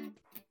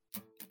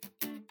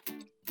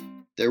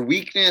 Their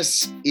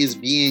weakness is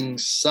being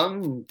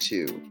sung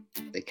to.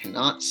 They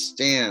cannot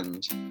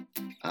stand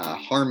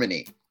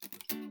harmony.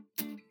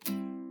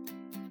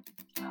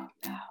 Oh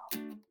no.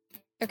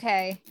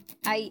 Okay.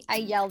 I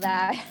yell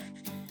that.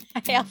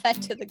 I yell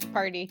that to the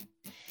party.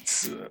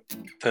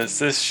 Does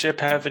this ship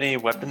have any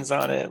weapons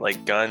on it,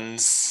 like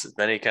guns of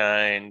any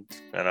kind?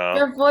 I don't know.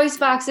 Your voice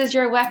box is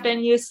your weapon,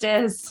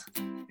 Eustace.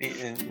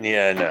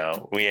 Yeah,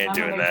 no, we ain't I'm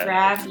doing gonna that.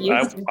 grab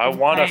Eustace I and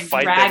want to try and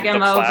fight drag them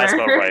with him a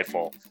plasma over.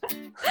 rifle.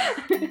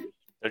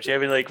 Don't you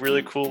have any like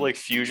really cool like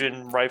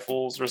fusion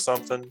rifles or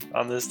something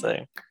on this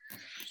thing?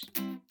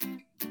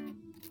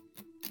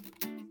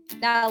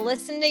 Now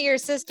listen to your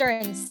sister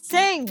and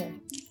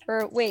sing.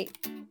 Or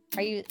wait,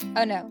 are you?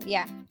 Oh no,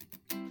 yeah.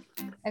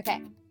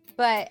 Okay,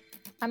 but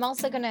I'm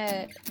also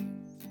gonna.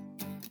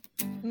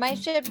 My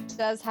ship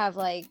does have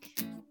like.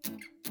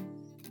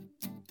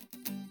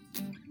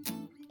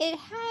 It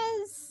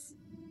has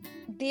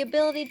the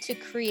ability to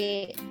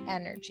create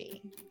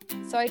energy.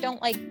 So I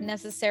don't like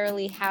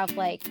necessarily have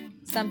like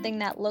something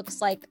that looks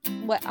like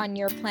what on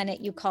your planet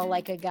you call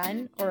like a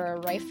gun or a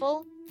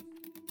rifle,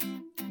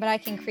 but I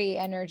can create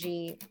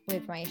energy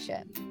with my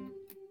ship.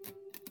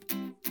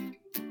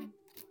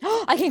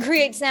 I can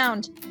create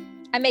sound.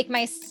 I make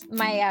my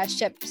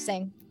ship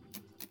sing.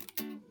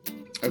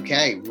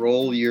 Okay,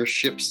 roll your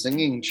ship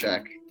singing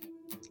check.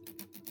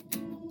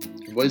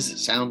 What does it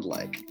sound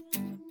like?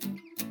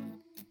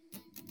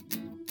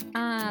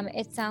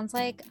 It sounds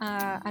like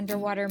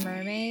underwater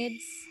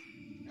mermaids.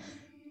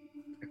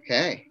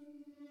 Okay.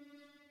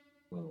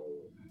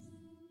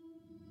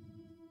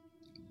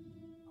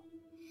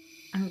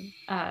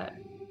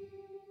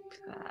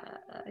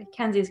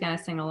 Kenzie's gonna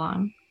sing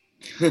along.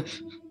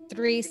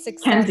 3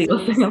 successes. Kenzie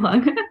will sing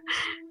along.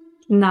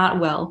 Not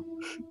well.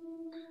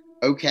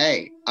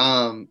 Okay.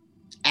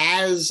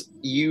 As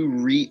you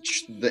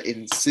reach the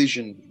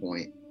incision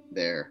point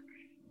there,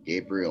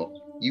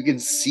 Gabriel, you can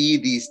see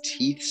these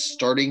teeth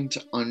starting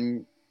to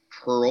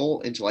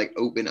uncurl and to like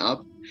open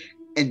up.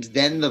 And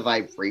then the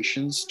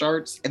vibration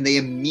starts and they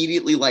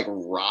immediately like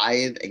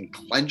writhe and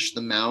clench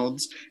the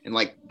mouths and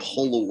like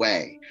pull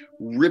away,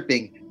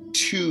 ripping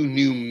 2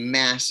 new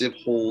massive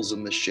holes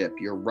in the ship.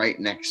 You're right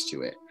next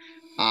to it.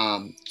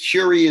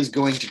 Curie is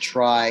going to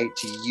try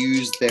to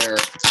use their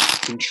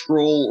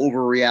control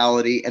over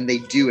reality, and they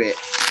do it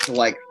to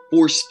like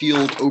force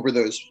field over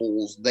those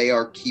holes. They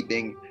are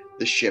keeping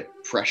the ship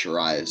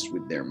pressurized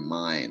with their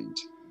mind.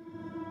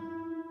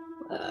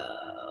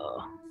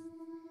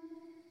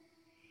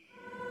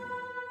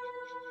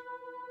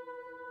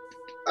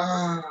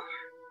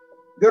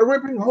 They're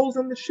ripping holes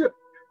in the ship,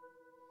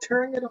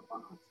 tearing it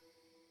apart.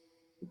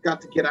 We've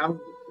got to get out of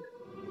here.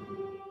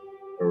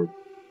 Or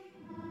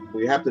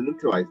we have to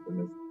neutralize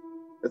them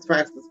as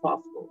fast as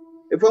possible.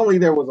 If only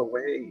there was a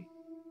way.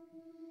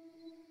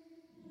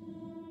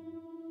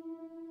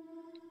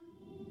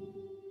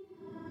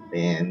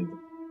 And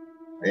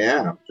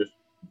yeah, just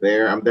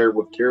there. I'm there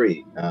with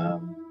Curie.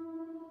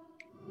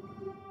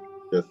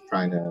 Just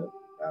trying to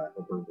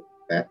help her with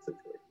that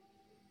situation.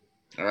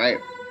 All right.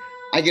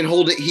 I can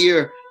hold it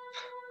here.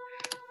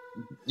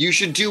 You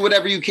should do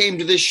whatever you came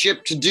to this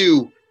ship to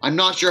do. I'm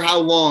not sure how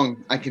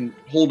long I can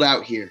hold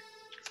out here.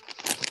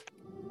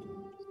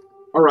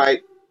 All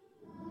right.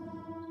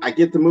 I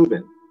get to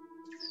moving.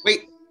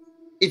 Wait.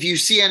 If you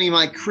see any of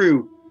my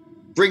crew,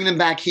 bring them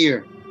back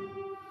here.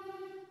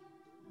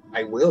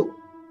 I will.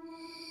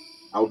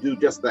 I'll do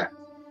just that.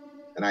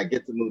 And I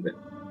get to moving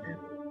and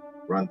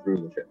run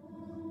through the ship.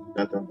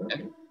 Dun, dun, dun,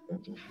 dun,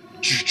 dun,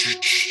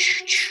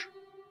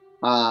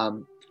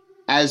 dun.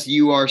 As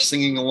you are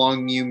singing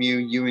along, Mew Mew,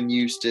 you and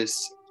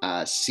Eustace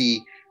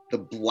see the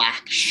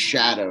black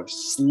shadow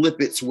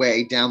slip its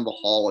way down the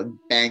hall and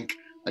bank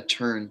a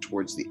turn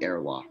towards the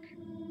airlock.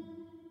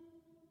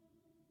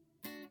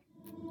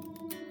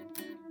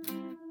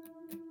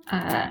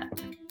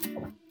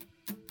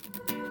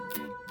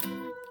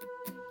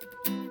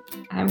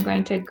 I'm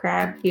going to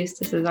grab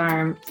Eustace's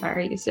arm,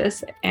 sorry,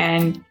 Eustace,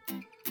 and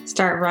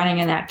start running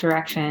in that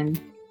direction.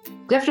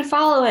 We have to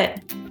follow it.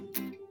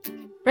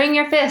 Bring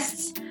your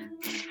fists.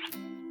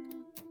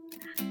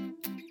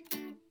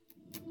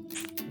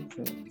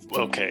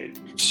 Okay,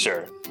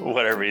 sure.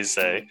 Whatever you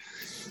say.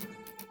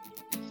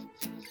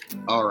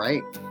 All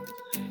right.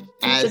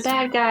 He's a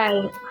bad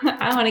guy.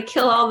 I want to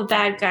kill all the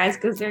bad guys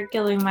because they're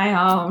killing my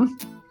home.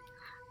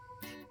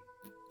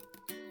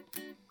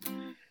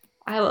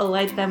 I will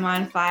light them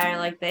on fire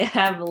like they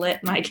have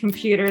lit my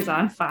computers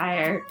on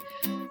fire.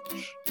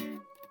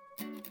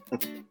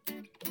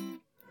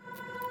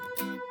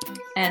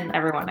 And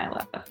everyone I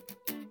love.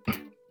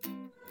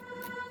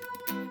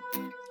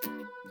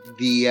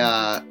 The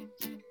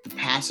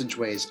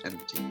passageway is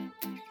empty.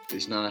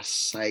 There's not a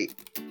sight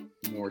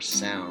nor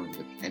sound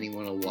of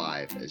anyone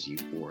alive as you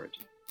board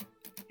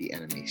the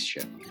enemy's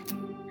ship.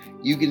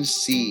 You can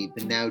see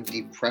the now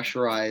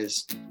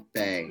depressurized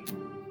bay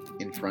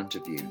in front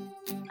of you.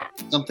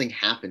 Something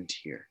happened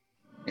here,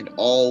 and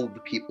all the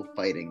people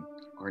fighting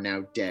are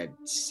now dead,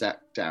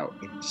 sucked out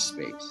into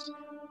space.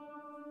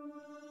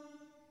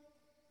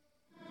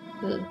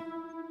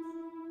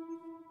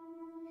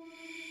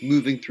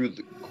 Moving through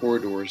the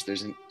corridors,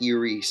 there's an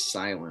eerie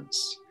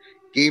silence.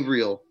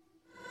 Gabriel,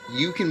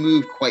 you can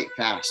move quite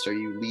fast. Are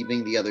you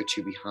leaving the other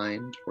two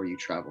behind, or are you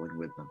traveling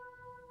with them?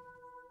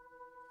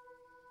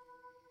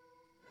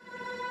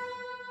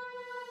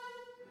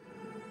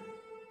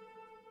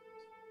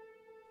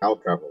 I'll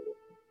travel.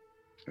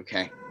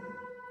 Okay.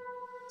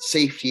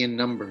 Safety in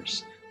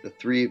numbers. The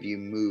three of you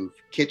move.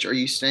 Kitch, are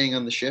you staying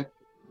on the ship?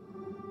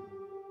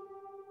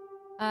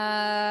 It's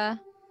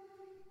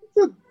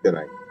a good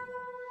idea.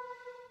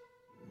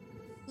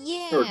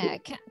 Yeah,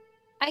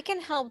 I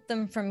can help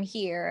them from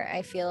here.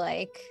 I feel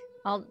like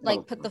I'll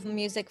like put the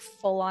music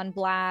full on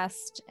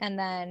blast, and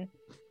then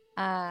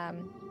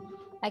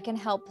I can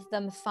help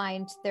them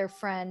find their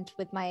friend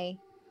with my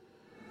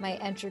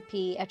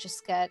entropy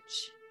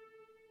Etch-a-Sketch,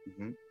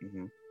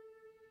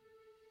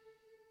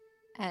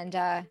 and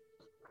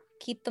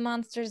keep the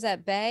monsters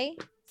at bay.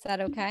 Is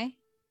that okay?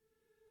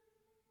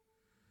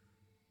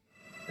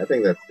 I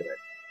think that's good.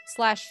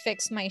 /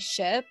 fix my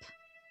ship.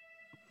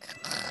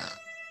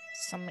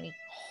 So many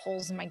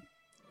holes in my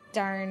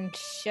darn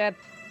ship.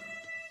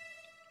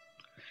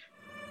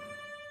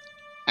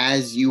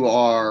 As you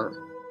are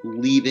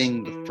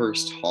leaving the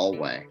first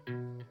hallway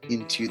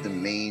into the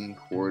main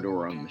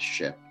corridor on the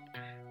ship,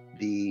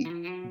 the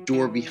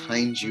door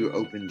behind you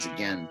opens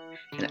again,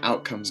 and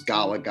out comes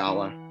Gala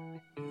Gala.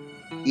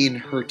 In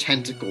her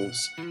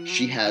tentacles,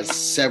 she has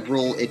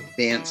several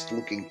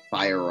advanced-looking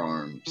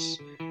firearms,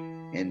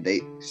 and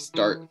they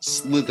start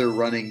slither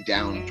running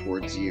down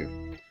towards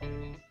you.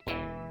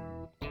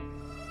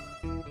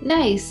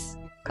 Nice.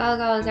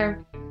 Gala is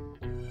our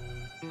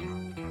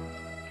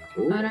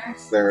Ooh, on our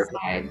they're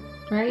side,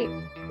 right?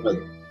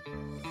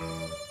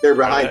 they're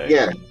behind.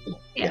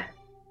 Yeah.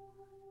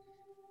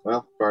 Well,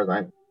 as far as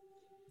I know.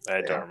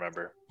 I don't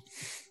remember.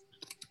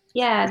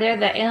 Yeah, they're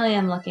the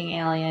alien-looking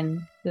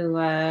alien who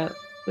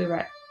we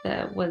read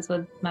that was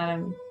with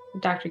Madame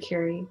Dr.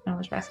 Curie and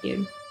was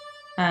rescued.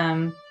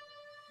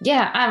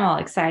 Yeah, I'm all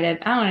excited.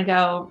 I want to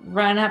go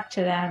run up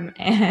to them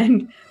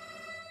and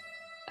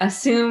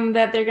assume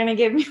that they're going to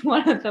give me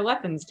one of the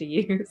weapons to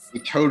use. You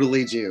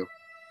totally do.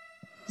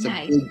 It's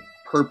Nice. a big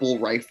purple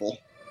rifle.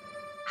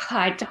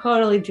 I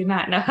totally do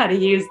not know how to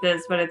use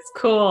this, but it's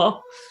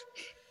cool.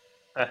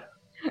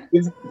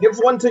 Give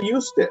one to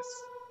Eustace.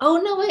 Oh,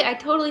 no, wait. I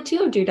totally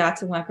do do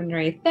dots and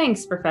weaponry.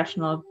 Thanks,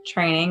 professional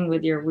training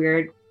with your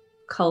weird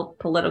cult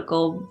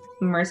political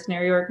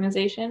mercenary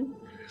organization.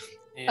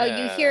 Yeah. Oh,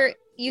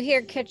 you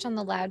hear Kitch on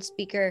the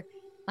loudspeaker.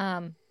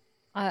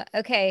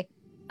 Okay.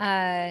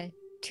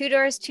 2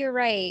 doors to your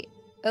right.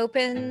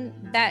 Open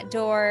that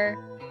door.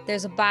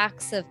 There's a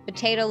box of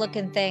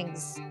potato-looking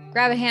things.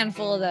 Grab a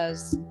handful of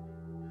those.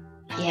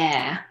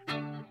 Yeah.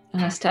 I'm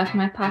gonna stuff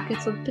my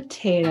pockets with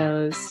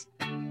potatoes.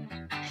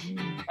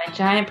 My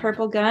giant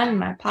purple gun and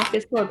my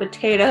pockets full of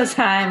potatoes.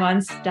 I'm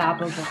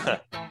unstoppable.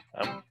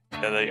 Are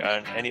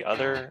there any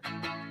other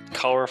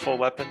colorful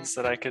weapons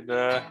that I could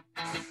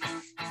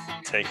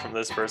take from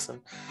this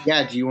person?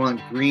 Yeah, do you want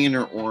green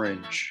or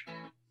orange?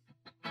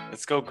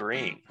 Let's go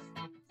green.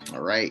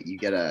 All right, you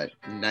get a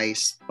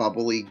nice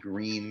bubbly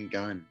green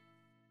gun.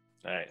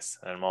 Nice.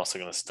 And I'm also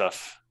going to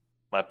stuff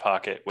my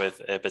pocket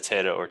with a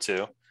potato or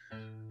two.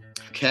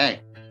 Okay.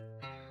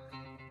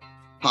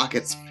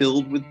 Pockets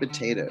filled with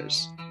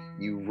potatoes.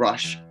 You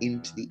rush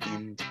into the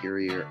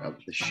interior of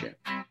the ship.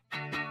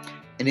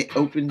 And it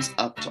opens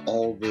up to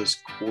all those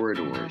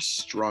corridors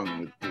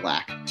strung with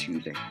black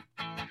tubing.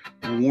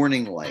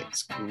 Warning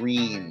lights,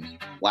 green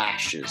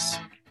flashes,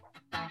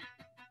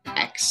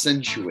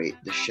 accentuate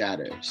the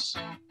shadows.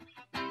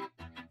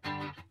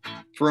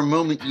 For a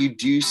moment, you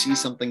do see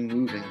something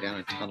moving down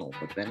a tunnel,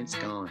 but then it's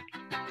gone.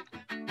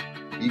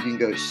 You can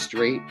go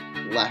straight,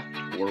 left,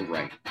 or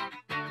right.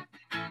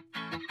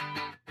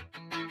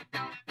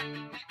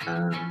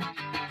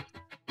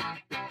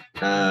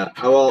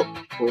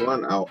 For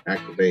one, I'll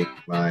activate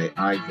my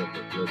Eyes of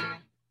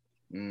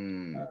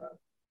Oblivion,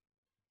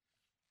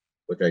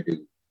 which I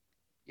do.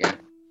 Yeah.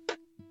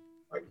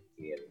 I can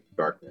see in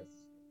darkness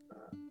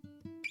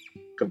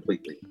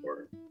completely,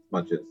 or as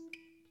much as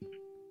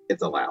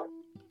it's allowed.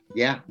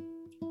 Yeah.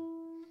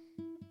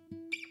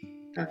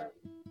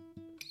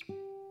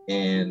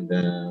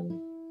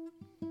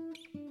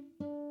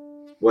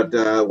 What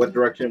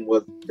direction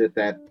did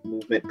that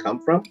movement come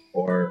from,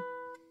 or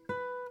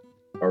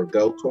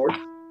go towards,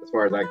 as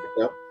far as I can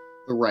tell?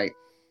 The right.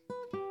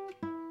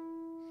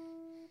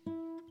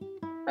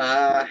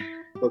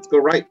 Let's go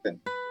right then.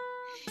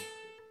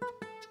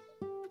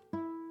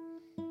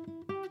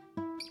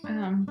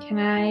 Can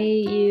I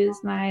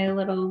use my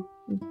little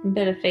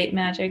bit of fate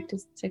magic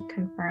just to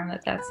confirm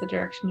that that's the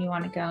direction you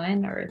want to go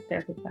in, or if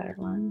there's a better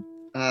one?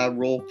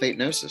 Roll Fate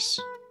Gnosis.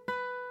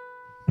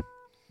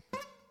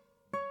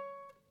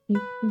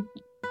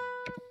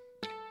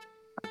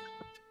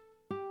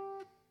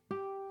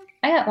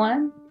 I got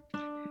one.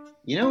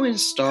 You know in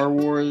Star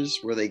Wars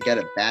where they get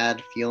a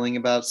bad feeling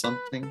about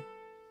something?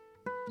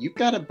 You've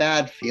got a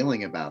bad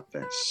feeling about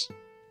this.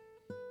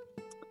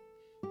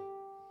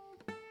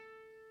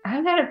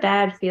 I've got a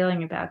bad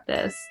feeling about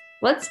this.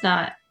 Let's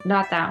not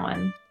that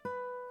one.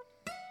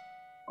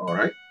 All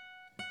right.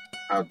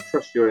 I'll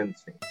trust your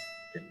instincts,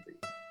 Kenzie.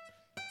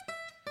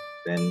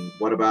 Then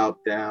what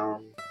about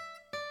down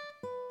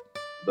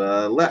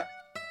the left?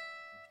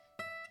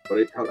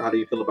 How do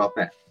you feel about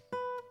that?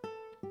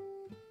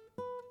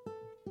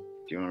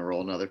 Do you want to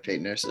roll another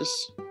Fate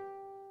Gnosis?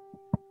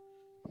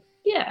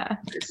 Yeah.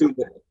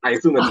 I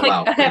assume it's I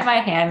allowed. have my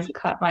hand,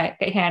 cut my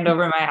hand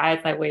over my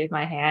eyes. I wave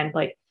my hand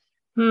like,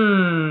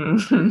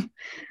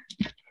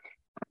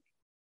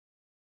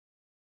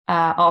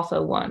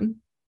 also one.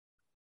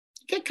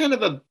 Get kind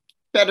of a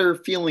better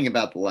feeling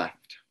about the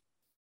left.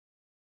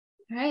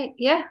 All right.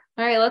 Yeah.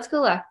 All right. Let's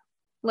go left.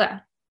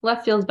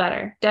 Left feels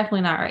better.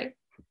 Definitely not right.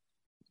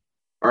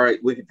 All right,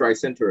 we could try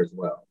center as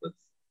well.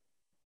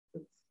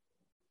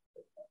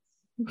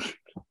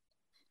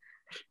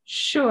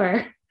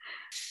 Sure.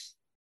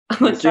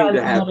 Let's try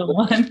the middle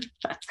one.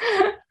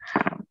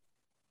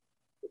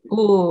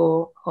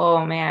 Ooh,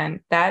 oh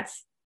man,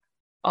 that's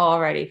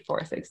already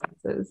 4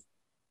 successes.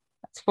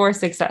 That's 4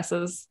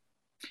 successes.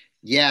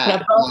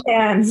 Yeah. Both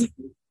hands.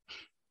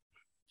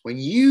 When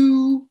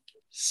you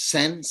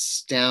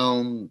sense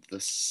down the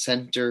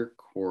center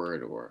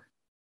corridor,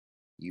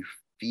 you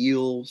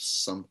feel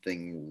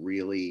something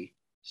really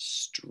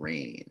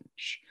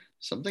strange,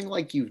 something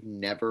like you've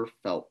never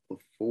felt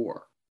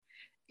before.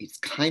 It's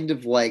kind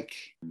of like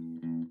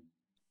an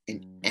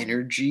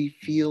energy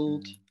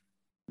field.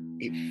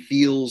 It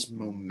feels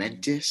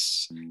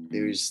momentous.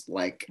 There's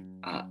like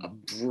a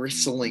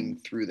bristling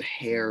through the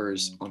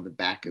hairs on the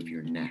back of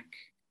your neck.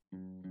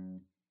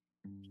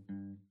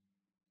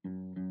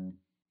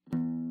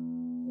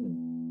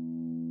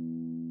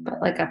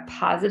 But like a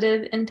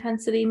positive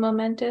intensity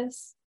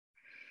momentous.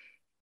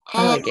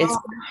 Or like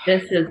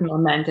this is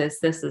momentous.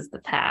 This is the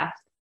path.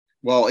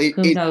 Well, it's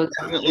knows?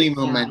 definitely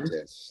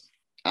momentous.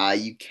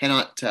 You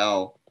cannot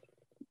tell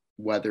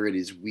whether it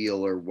is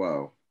weal or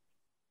woe.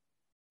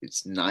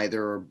 It's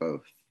neither or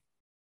both.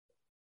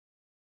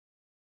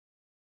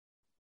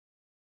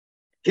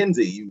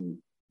 Kinsey,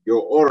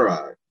 your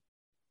aura,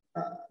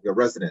 your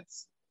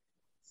resonance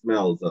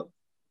smells of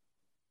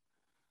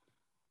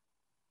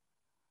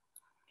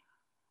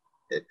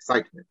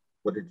excitement.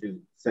 What did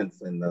you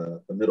sense in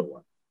the middle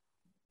one?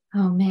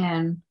 Oh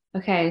man.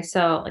 Okay,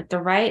 so like the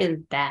right is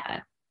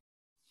bad,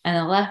 and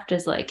the left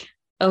is like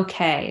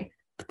okay,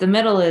 but the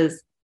middle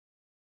is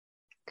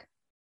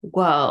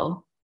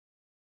whoa.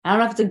 I don't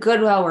know if it's a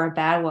good whoa or a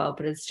bad whoa,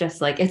 but it's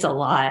just like it's a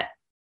lot.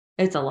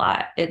 It's a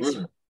lot. It's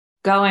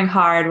going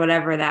hard,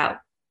 whatever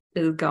that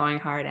is going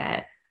hard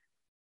at.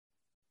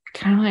 I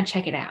kind of want to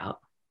check it out.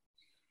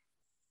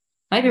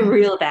 Might be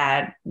real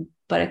bad,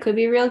 but it could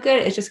be real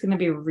good. It's just going to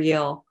be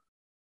real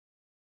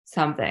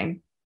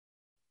something.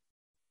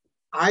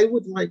 I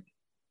would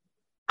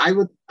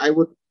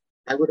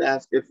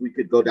ask if we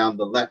could go down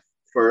the left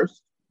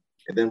first,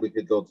 and then we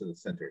could go to the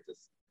center,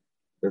 just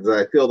because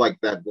I feel like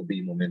that will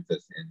be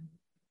momentous, and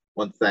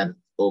once that's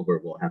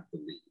over, we'll have to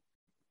leave.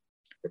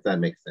 If that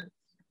makes sense.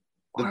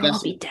 Or we'll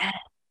be dead.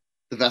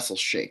 The vessel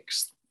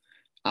shakes.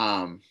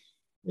 Yeah.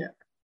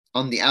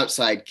 On the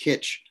outside,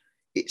 Kitch,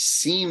 it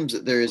seems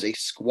that there is a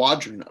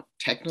squadron of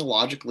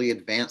technologically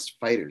advanced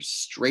fighters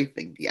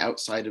strafing the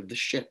outside of the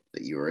ship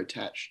that you are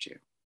attached to.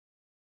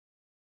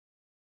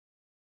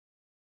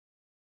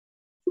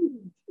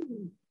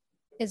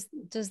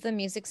 Does the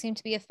music seem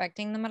to be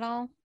affecting them at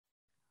all?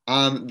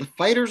 The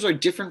fighters are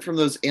different from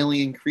those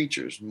alien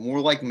creatures,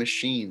 more like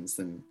machines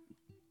than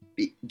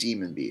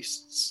demon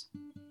beasts.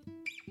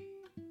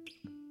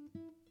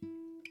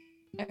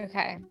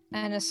 Okay,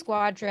 and a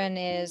squadron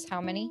is how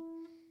many?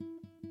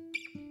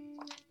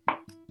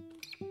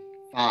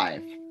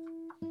 5.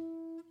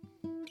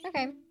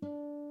 Okay.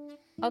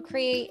 I'll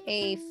create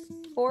a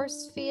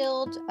force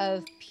field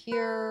of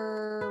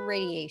pure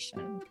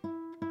radiation.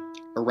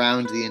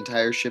 Around the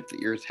entire ship that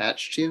you're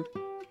attached to?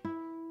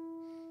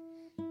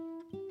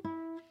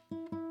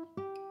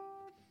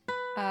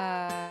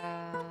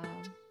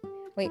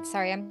 Wait,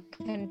 sorry, I'm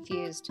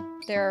confused.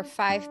 There are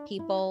 5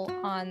 people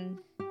on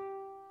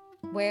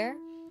where?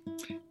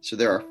 So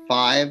there are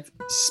 5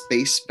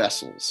 space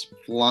vessels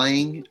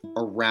flying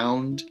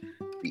around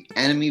the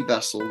enemy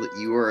vessel that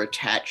you are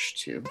attached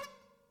to,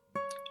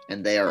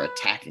 and they are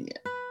attacking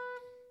it.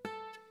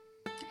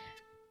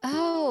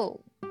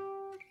 Oh,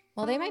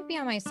 well, they might be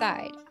on my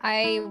side.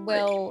 I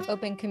will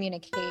open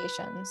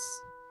communications.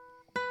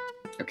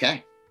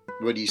 Okay,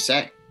 what do you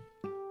say?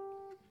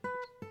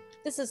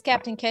 This is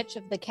Captain Kitch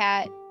of the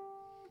Cat.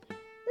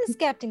 This is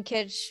Captain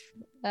Kitch,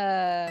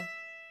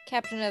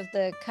 captain of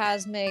the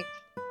Cosmic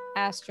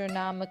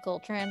Astronomical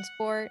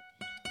Transport.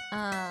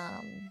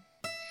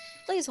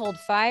 Please hold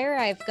fire.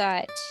 I've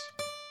got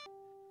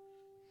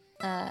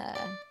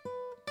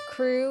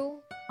crew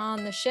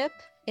on the ship.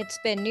 It's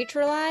been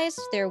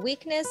neutralized. Their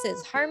weakness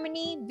is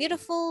harmony,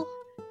 beautiful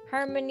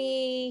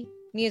harmony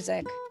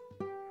music.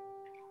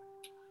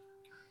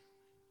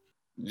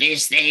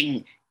 This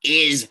thing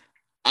is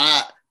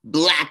a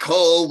black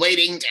hole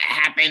waiting to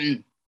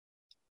happen.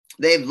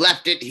 They've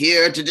left it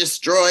here to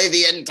destroy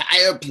the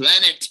entire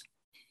planet.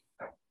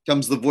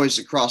 Comes the voice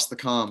across the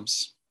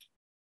comms.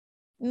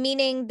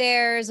 Meaning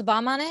there's a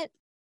bomb on it?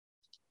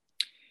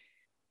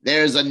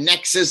 There's a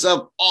nexus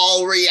of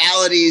all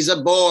realities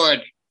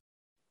aboard.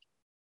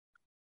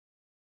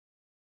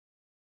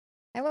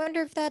 I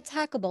wonder if that's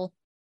hackable.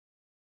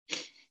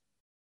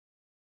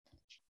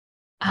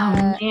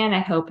 Oh man,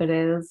 I hope it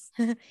is.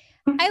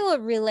 I will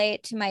relay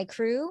it to my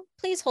crew.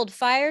 Please hold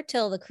fire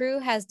till the crew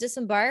has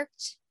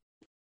disembarked.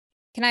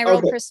 Can I roll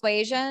Okay.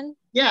 persuasion?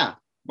 Yeah.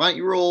 Why don't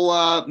you roll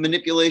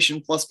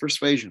manipulation plus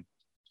persuasion?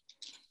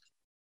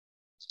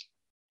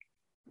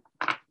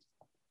 I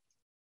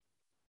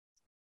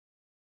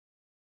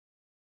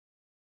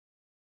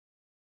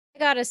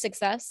got a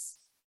success.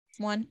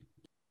 1.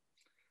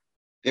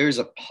 There's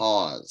a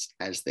pause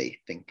as they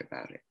think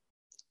about it.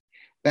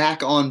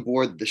 Back on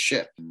board the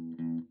ship.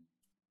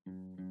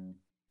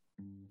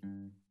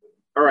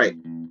 All right.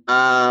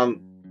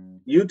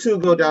 You two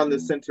go down the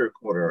center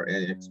corridor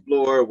and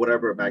explore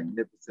whatever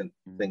magnificent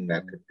thing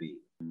that could be.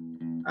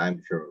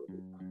 I'm sure it'll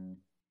be fun.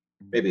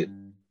 Maybe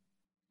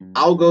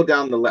I'll go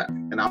down the left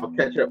and I'll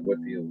catch up with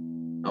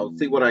you. I'll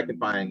see what I can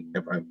find.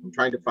 If I'm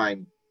trying to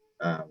find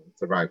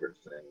survivors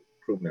and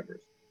crew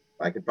members,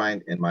 if I can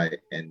find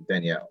and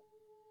Danielle.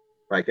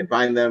 If I can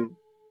find them,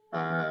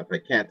 if I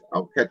can't,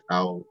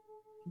 I'll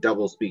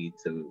double speed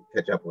to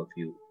catch up with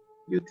you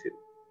two,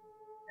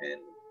 and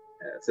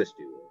assist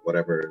you with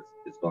whatever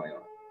is going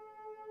on.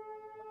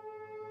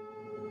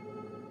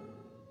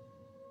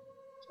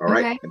 All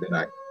right, Okay. and then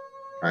I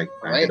Right.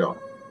 head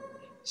off.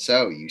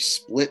 So you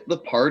split the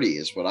party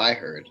is what I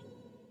heard.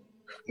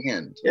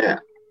 And Yeah.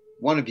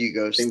 one of you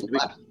goes to Seems the to be-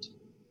 left.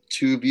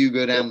 2 of you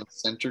go down the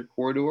center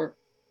corridor,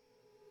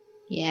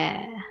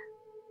 Yeah.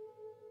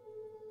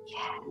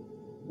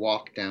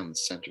 walk down the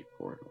center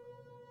corridor.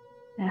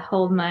 I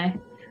hold my.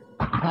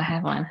 Oh, I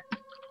have one.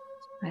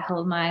 I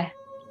hold my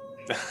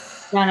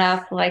gun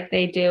up like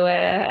they do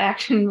at an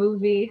action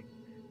movie.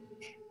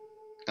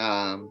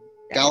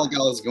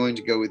 Galagal is going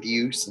to go with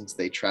you since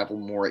they travel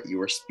more at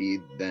your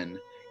speed than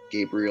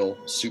Gabriel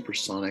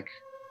supersonic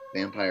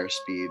vampire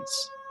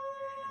speeds.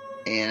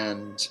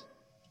 And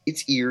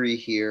it's eerie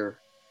here.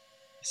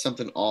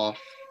 Something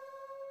off.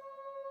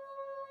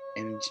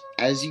 And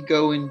as you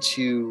go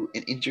into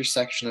an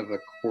intersection of a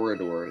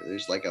corridor,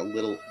 there's like a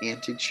little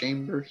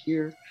antechamber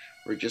here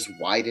where it just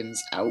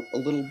widens out a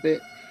little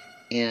bit,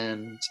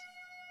 and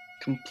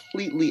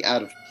completely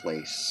out of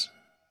place,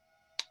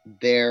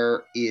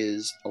 there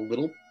is a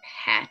little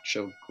patch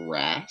of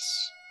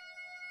grass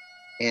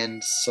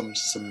and some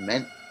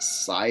cement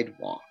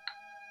sidewalk.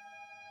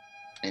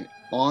 And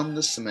on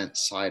the cement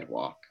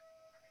sidewalk,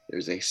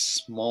 there's a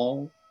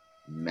small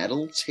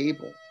metal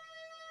table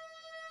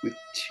with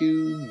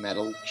 2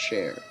 metal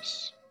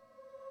chairs.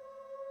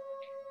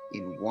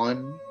 In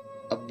one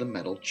of the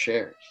metal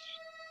chairs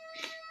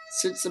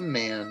sits a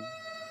man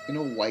in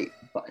a white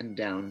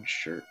button-down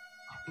shirt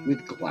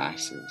with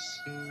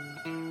glasses.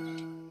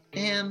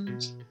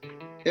 And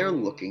they're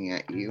looking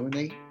at you, and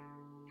they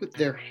put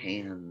their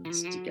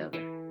hands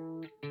together.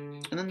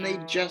 And then they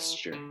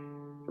gesture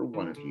for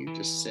one of you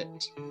to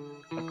sit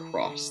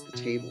across the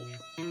table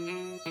from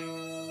them.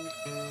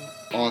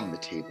 On the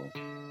table,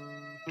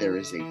 there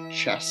is a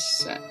chess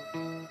set.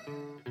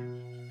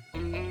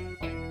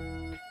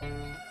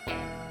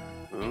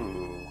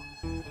 Ooh.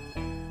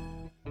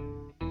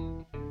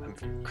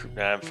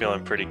 I'm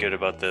feeling pretty good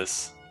about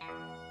this.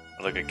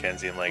 I look at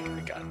Kenzie and like, I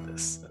got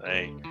this.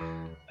 And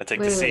I take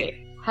the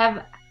seat.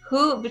 Have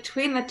who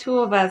between the two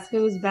of us,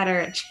 who's better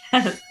at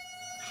chess?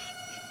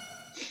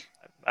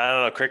 I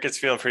don't know. Cricket's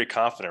feeling pretty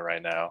confident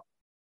right now.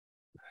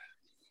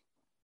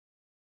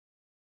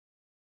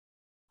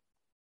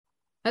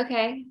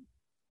 Okay.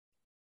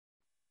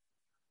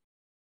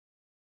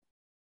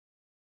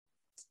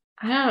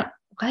 I don't.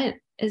 What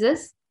is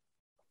this?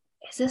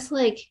 Is this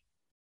like?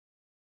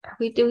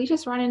 Did we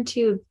just run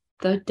into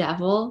the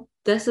devil?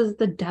 This is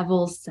the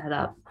devil's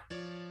setup.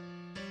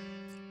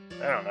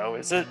 I don't know.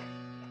 Is it?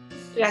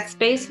 We got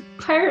space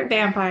pirate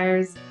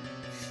vampires,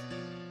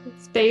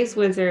 space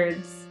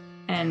wizards,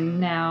 and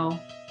now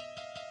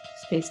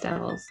space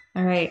devils.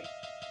 All right.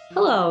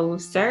 Hello,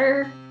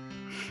 sir.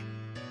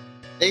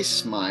 They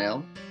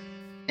smile,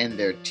 and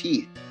their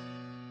teeth,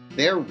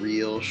 they're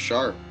real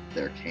sharp,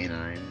 their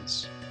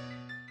canines.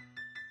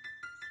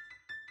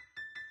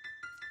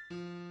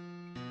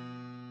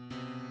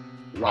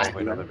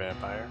 Probably another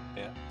vampire.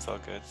 Yeah, it's all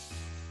good.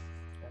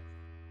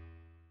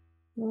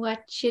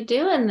 What you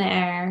doing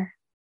there?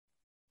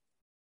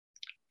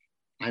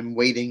 I'm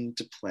waiting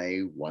to play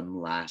one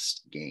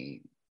last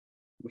game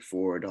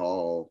before it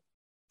all.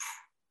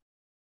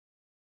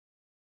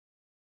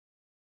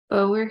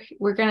 But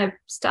we're gonna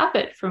stop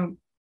it from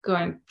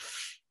going.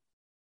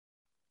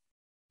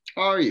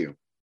 Are you?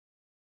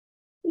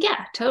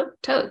 Yeah,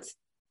 toads.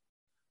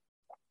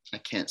 I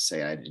can't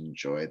say I'd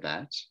enjoy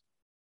that.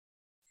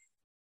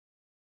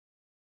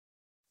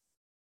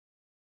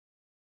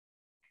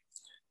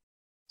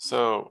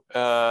 So,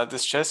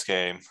 this chess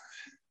game,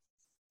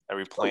 are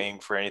we playing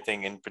for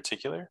anything in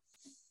particular?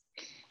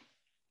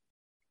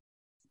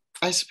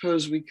 I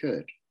suppose we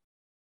could.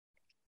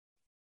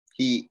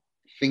 He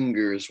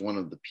fingers one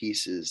of the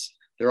pieces.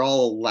 They're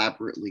all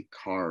elaborately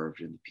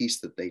carved, and the piece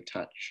that they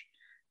touch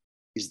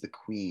is the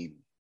queen.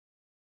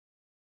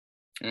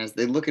 And as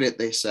they look at it,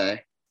 they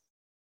say,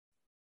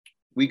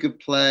 we could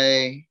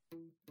play.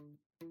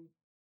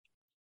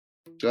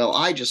 Well,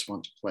 I just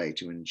want to play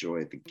to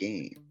enjoy the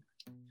game.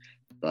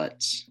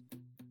 But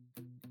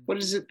what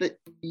is it that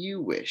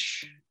you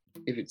wish?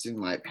 If it's in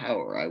my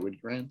power, I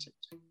would grant it.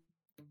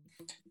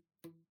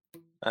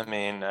 I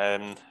mean,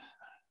 I'm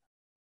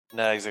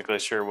not exactly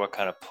sure what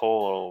kind of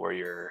pull or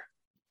your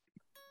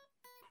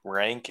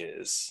rank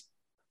is,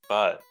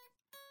 but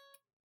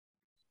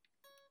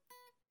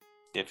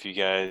if you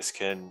guys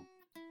can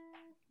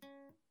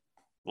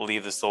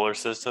leave the solar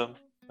system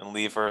and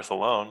leave Earth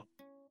alone,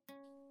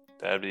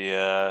 that'd be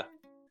a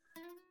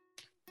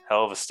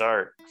hell of a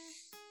start.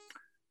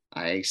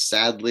 I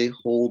sadly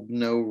hold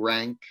no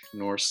rank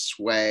nor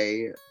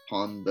sway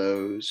upon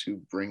those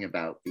who bring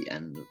about the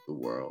end of the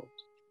world.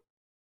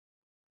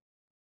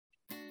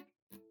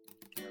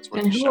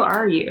 And who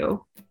are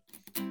you?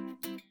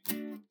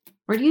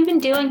 What are you even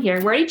doing here?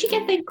 Where did you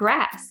get the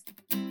grass?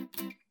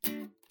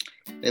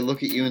 They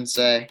look at you and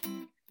say,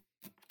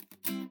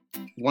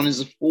 one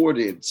is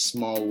afforded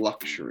small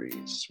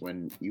luxuries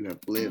when you have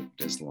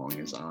lived as long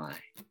as I.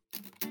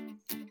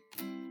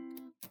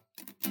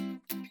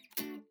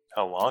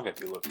 How long have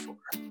you lived for?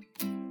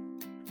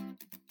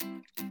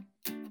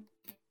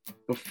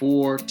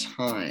 Before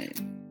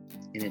time,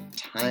 in a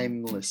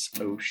timeless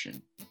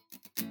ocean,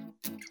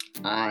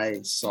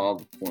 I saw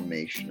the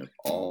formation of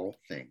all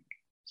things.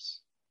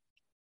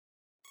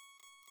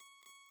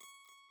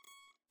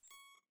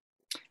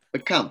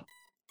 But come,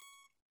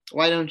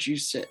 why don't you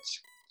sit,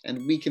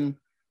 and we can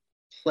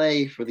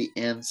play for the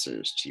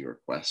answers to your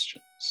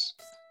questions.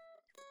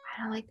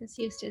 I don't like this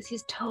Eustace.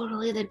 He's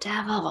totally the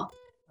devil.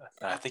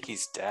 I think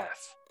he's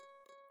deaf.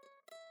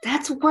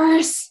 That's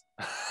worse.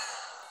 I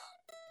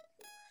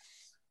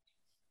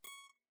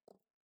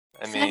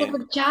Instead of mean,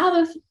 the job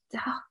of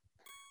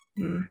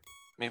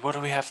what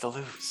do we have to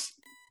lose?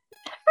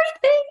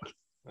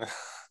 everything.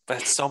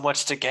 That's so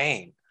much to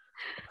gain.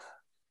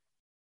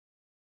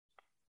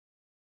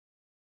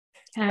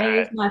 Can I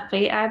use my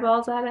fate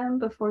eyeballs at him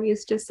before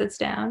Eustace sits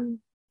down?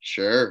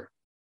 Sure.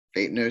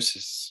 Fate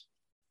Gnosis.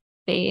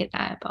 Fate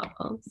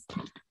eyeballs.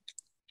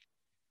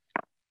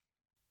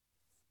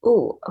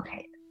 Oh,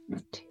 okay.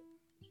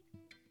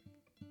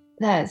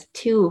 That is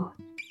 2.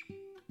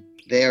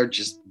 They are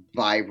just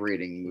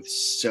vibrating with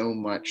so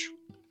much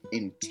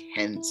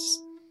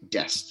intense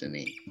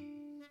destiny.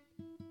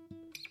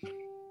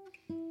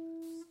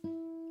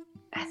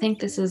 I think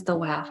this is the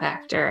wow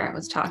factor I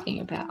was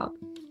talking about.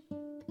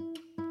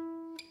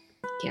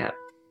 Yep.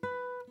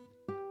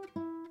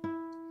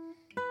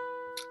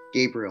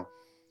 Gabriel,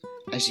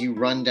 as you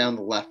run down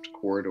the left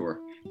corridor,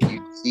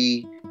 you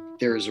see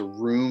there is a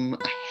room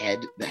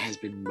ahead that has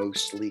been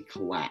mostly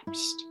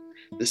collapsed.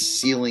 The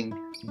ceiling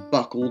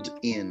buckled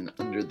in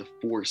under the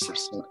force of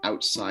some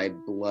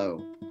outside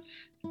blow.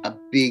 A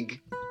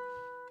big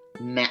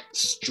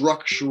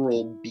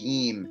structural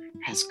beam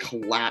has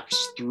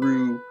collapsed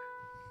through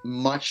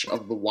much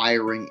of the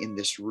wiring in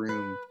this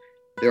room.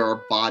 There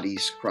are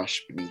bodies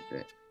crushed beneath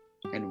it,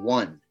 and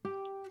one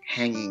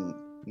hanging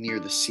near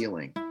the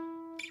ceiling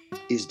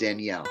is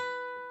Danielle.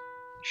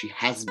 She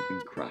hasn't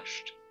been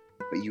crushed,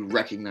 but you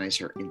recognize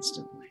her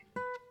instantly.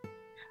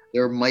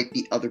 There might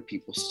be other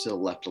people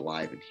still left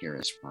alive in here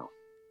as well.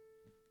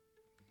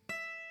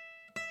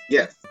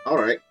 Yes, all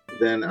right.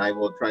 Then I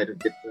will try to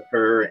get to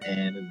her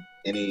and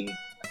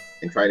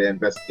try to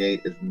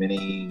investigate as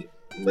many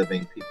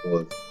living people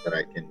as that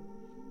I can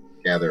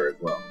gather as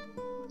well.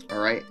 All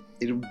right.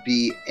 It would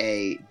be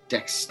a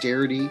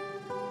dexterity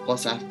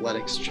plus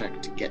athletics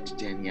check to get to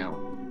Danielle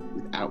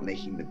without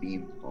making the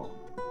beam fall.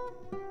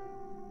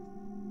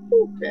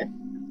 Okay.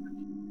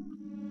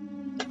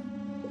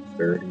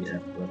 30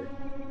 athletics.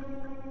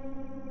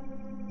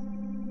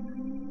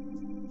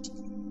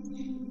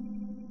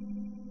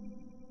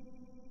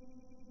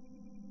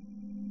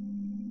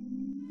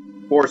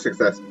 Four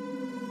successes.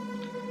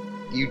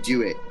 You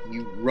do it.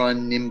 You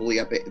run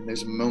nimbly up it, and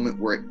there's a moment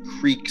where it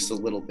creaks a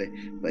little bit,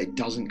 but it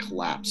doesn't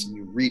collapse. And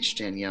you reach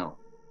Danielle.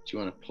 Do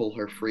you want to pull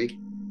her free?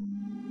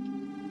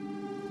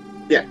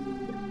 Yeah.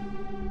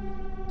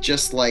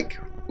 Just like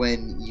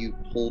when you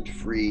pulled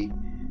free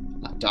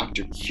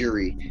Dr.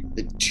 Curie,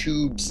 the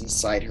tubes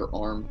inside her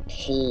arm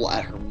pull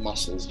at her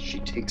muscles. She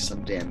takes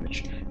some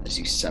damage as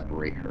you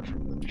separate her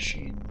from the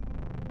machine.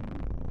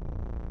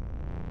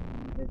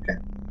 Okay.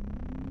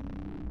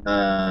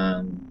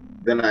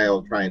 Then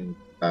I'll try and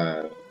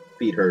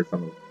feed her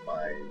some of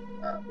my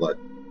blood.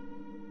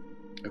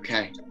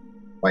 Okay.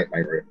 Wipe my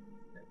wrist.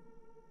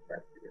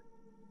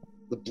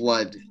 The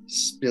blood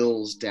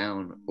spills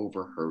down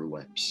over her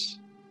lips.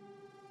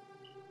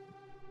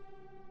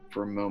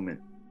 For a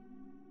moment,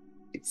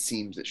 it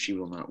seems that she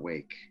will not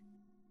wake.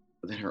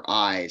 But then her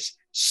eyes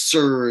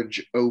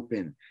surge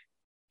open,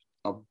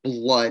 a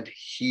blood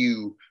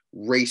hue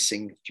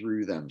racing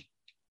through them.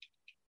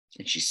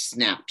 And she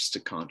snaps to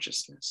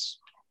consciousness.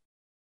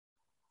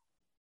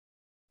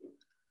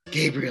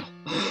 Gabriel,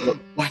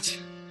 what?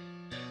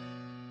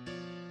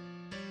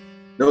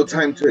 No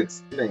time to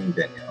explain,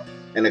 Danielle.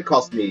 And it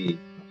cost me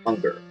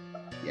hunger.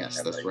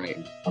 Yes, that's right.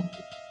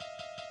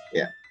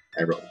 Yeah,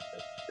 I wrote it.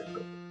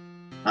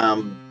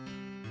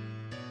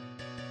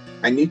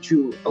 I need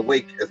you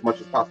awake as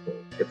much as possible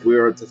if we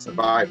are to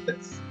survive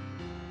this.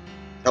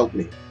 help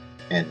me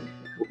and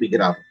help me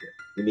get out of here.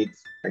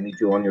 I need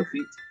you on your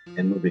feet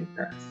and moving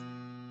fast.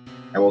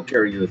 I will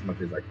carry you as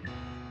much as I can.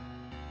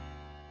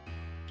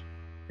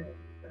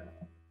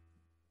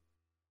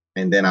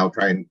 And then I'll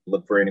try and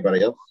look for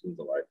anybody else who's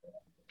alive.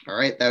 All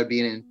right, that would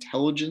be an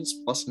intelligence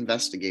plus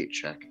investigate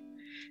check.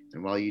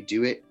 And while you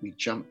do it, we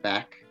jump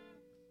back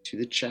to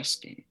the chess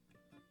game.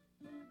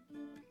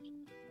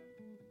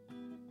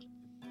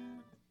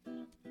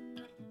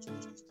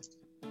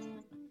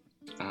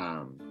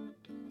 I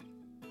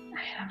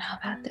don't know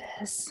about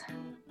this.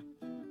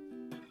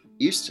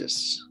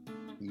 Eustace,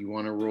 you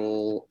want to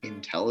roll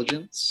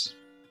intelligence?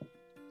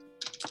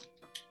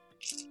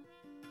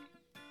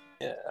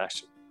 Yeah,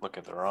 actually, look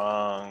at the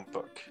wrong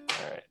book.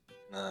 All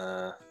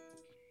right.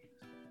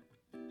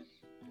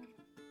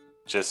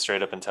 Just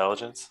straight up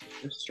intelligence?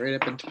 Just straight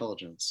up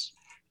intelligence.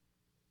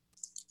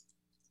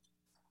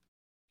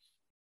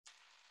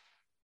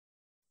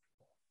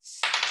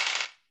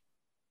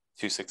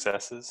 Two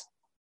successes.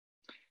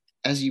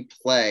 As you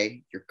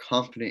play, you're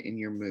confident in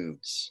your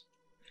moves,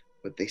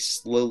 but they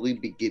slowly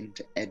begin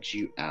to edge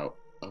you out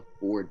of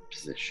board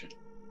position,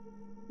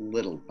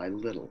 little by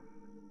little,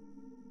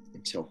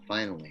 until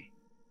finally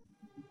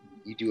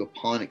you do a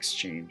pawn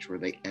exchange where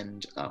they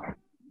end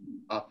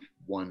up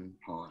one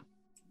pawn.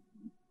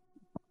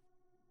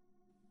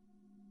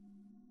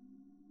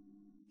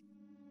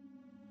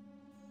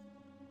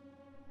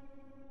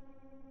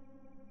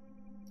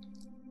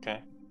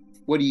 Okay.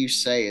 What do you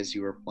say as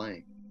you are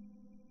playing?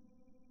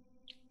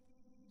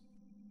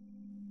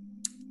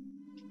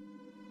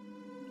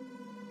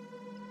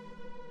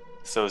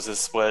 So is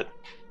this what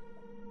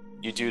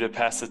you do to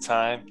pass the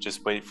time?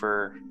 Just wait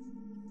for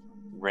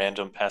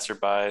random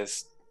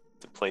passerbys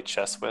to play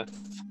chess with?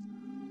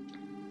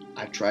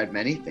 I've tried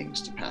many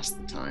things to pass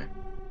the time.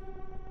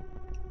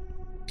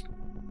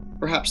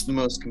 Perhaps the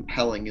most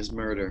compelling is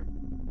murder,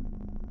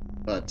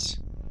 but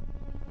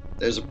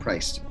there's a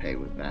price to pay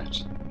with that.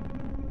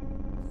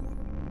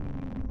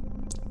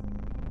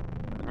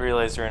 I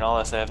realize during all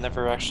this, I've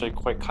never actually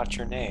quite caught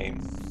your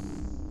name.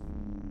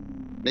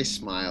 They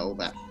smile,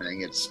 that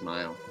fanged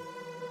smile.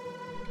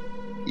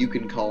 You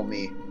can call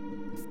me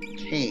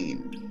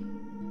Cain.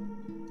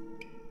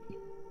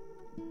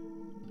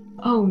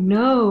 Oh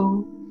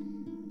no.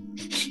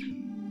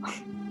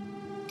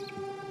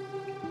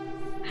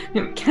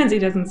 Kenzie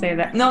doesn't say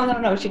that.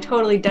 No, she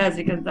totally does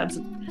because that's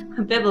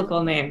a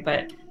biblical name,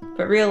 but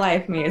real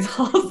life me is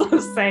also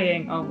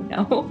saying, oh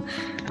no.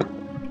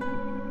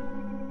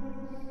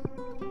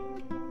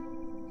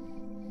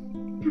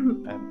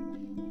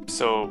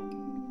 So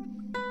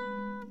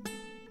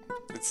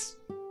it's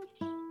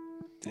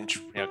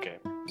okay.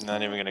 I'm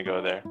not even gonna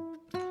go there.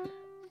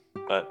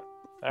 But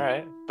all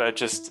right. But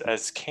just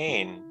as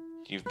Cain,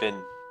 you've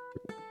been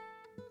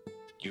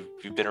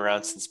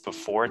around since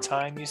before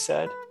time, you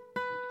said?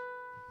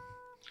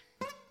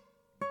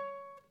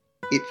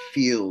 It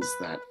feels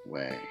that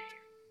way.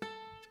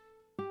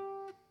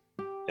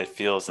 It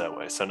feels that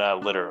way. So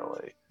not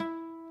literally.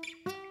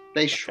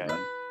 They shrug. All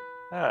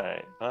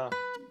right. Well.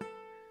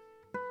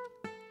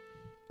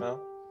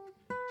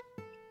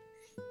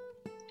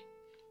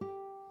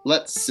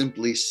 Let's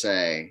simply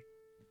say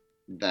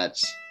that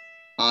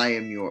I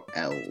am your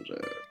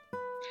elder.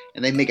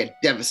 And they make a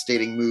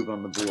devastating move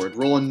on the board.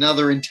 Roll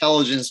another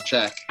intelligence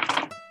check.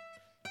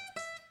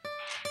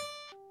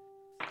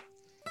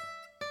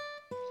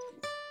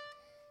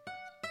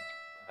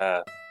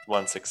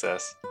 One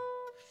success.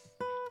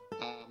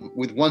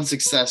 With one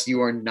success,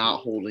 you are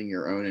not holding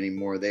your own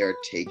anymore. They are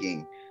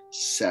taking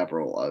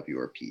several of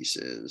your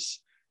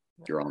pieces.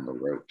 You're on the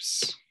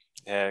ropes.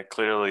 Yeah,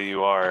 clearly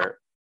you are.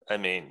 I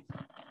mean,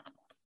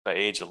 by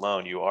age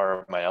alone, you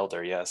are my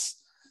elder, yes.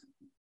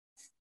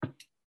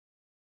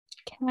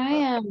 Can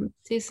I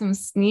do some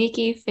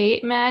sneaky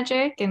fate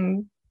magic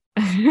and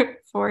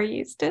for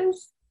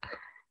Eustace?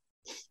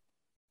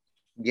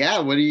 Yeah,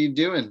 what are you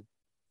doing?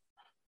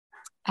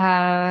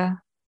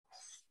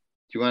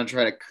 Do you want to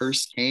try to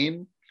curse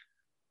Cain?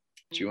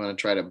 Do you want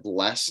to try to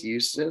bless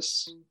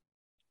Eustace?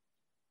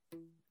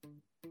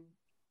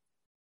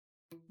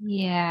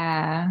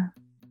 Yeah.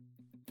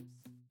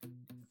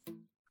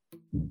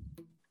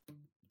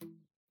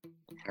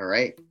 All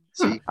right.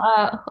 So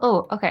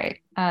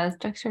Okay.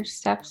 Dexter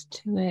steps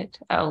to it.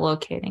 Oh,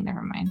 locating.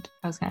 Never mind.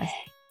 I was gonna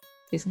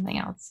do something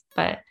else,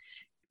 but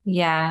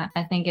yeah,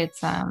 I think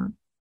it's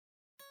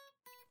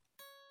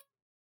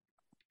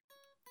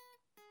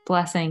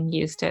blessing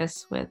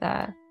Eustace with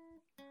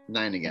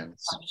 9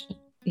 against.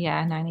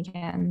 Yeah, 9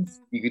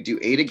 against. You could do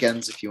 8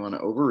 against if you want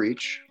to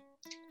overreach.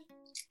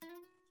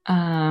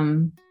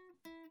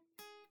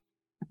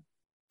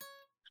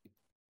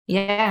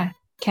 Yeah,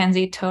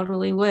 Kenzie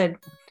totally would.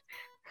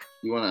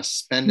 You want to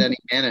spend any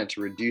mana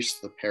to reduce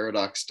the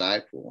paradox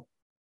die pool,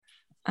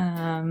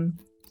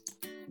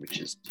 which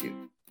is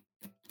 2.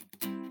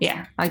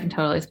 Yeah, I can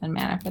totally spend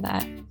mana for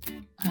that.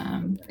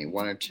 Any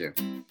 1 or 2?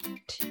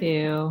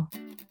 2.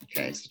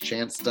 Okay, so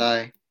chance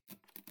die.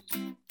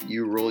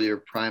 You roll your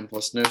prime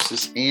plus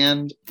gnosis,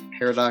 and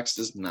paradox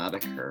does not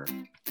occur.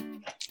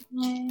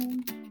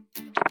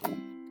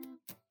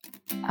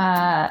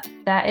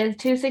 That is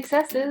 2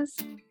 successes.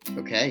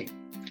 Okay.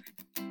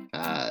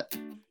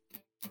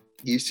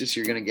 Eustace,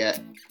 you're gonna get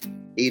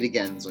 8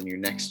 agains on your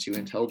next 2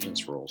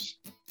 intelligence rolls.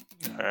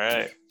 All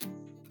right.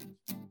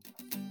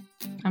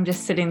 I'm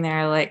just sitting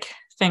there, like,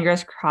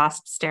 fingers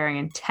crossed, staring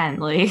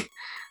intently.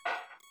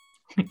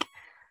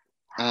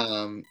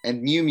 And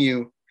Mew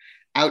Mew,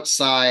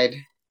 outside,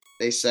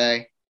 they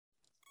say,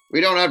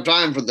 "We don't have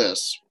time for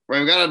this.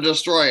 We've got to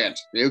destroy it.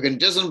 You can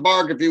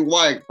disembark if you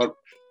like, but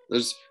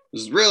there's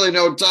really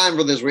no time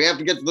for this. We have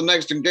to get to the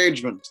next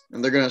engagement."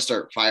 And they're going to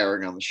start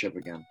firing on the ship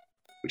again,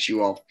 which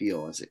you all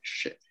feel as it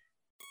shakes.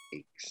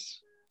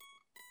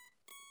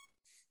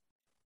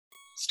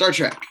 Star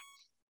Trek.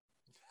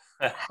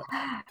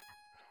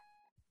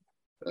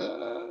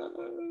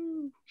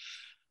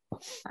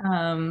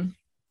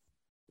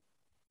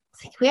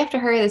 We have to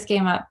hurry this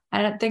game up.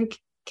 I don't think.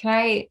 Can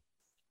I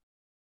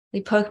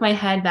poke my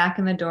head back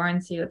in the door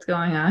and see what's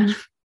going on?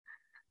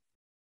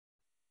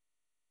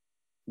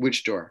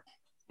 Which door?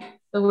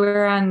 So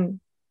we're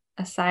on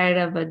a side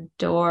of a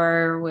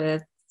door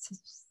with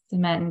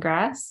cement and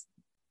grass.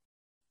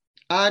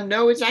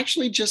 No, it's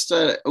actually just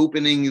an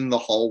opening in the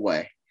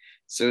hallway.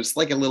 So it's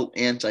like a little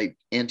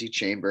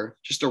antechamber,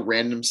 just a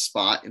random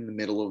spot in the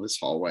middle of this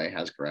hallway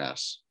has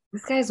grass.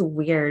 This guy's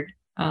weird.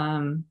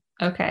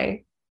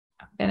 Okay.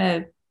 I'm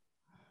gonna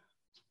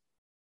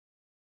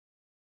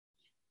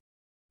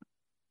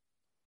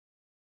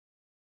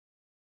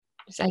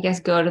just, I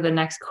guess, go to the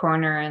next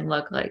corner and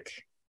look like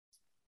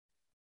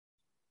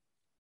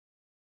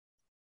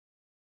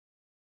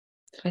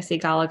if I see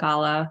Gala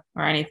Gala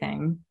or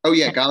anything. Oh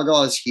yeah, Gala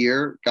Gala is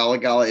here. Gala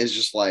Gala is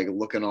just like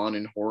looking on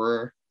in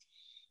horror.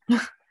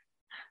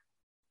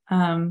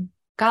 Gala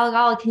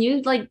Gala, can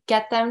you like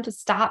get them to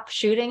stop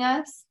shooting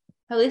us?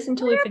 At least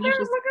until we finish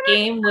this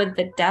game with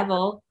the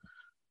devil.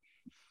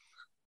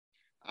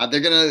 They're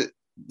gonna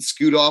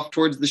scoot off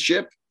towards the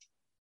ship.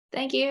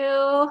 Thank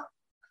you.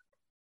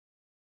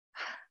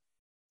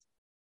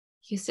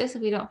 Eustace,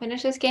 if we don't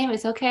finish this game,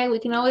 it's okay. We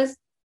can always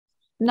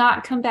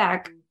not come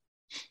back.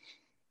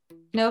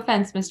 No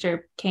offense,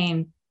 Mr.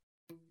 Kane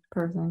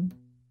person.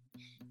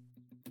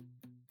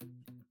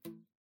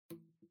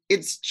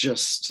 It's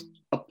just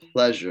a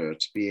pleasure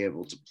to be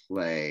able to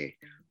play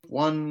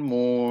one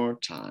more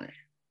time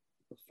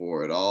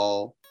before it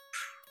all.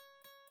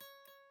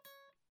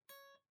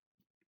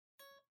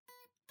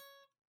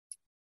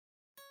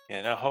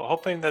 Yeah, no,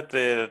 hoping that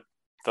the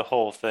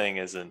whole thing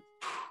isn't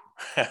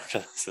after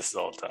this is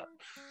all done.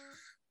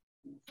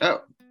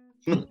 Oh,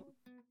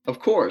 of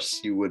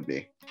course you would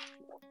be.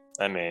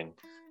 I mean,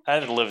 I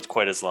haven't lived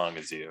quite as long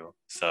as you,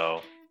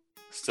 so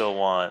still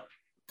want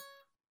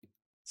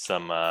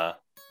some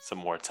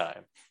more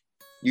time.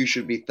 You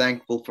should be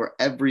thankful for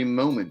every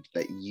moment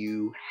that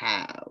you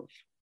have.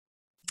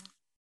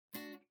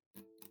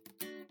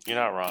 You're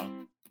not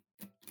wrong.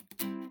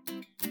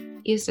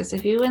 Eustace,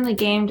 if you win the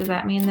game, does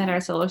that mean that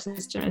our solar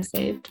system is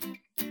saved?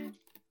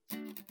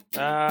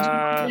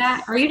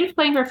 Yeah. Or are you just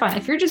playing for fun?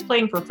 If you're just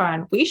playing for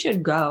fun, we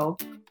should go.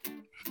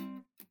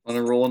 Want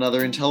to roll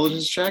another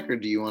intelligence check, or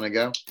do you want to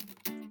go?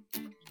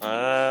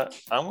 I'm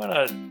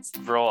gonna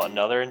roll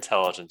another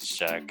intelligence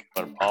check,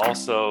 but I'm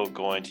also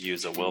going to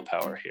use a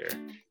willpower here.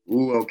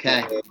 Ooh,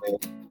 okay.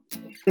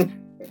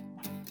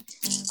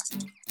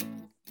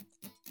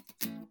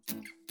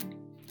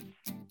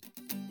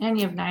 And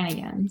you have 9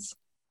 agains.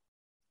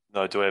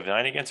 No, do I have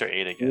 9 against or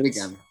 8 against? 8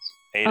 again.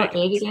 8 Oh, against.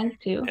 8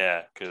 against too?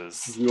 Yeah,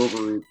 because You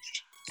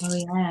overreached. Oh,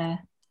 yeah.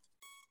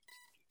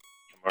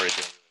 I'm already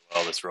doing really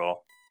well this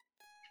roll.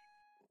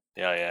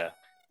 Yeah.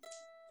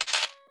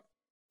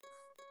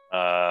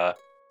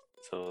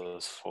 So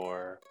those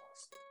 4.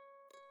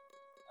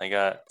 I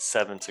got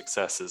 7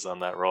 successes on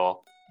that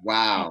roll.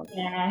 Wow.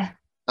 Yeah.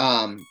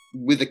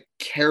 With a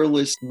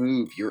careless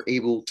move, you're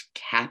able to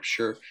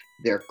capture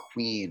their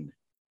queen.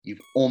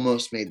 You've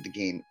almost made the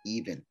game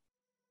even.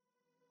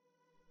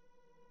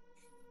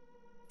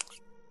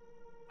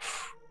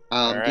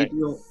 All right.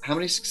 Gabriel, how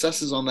many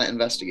successes on that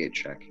investigate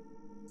check?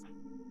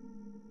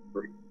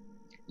 3.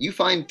 You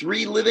find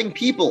 3 living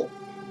people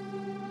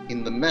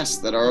in the mess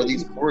that are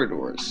these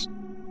corridors.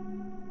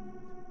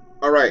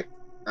 All right,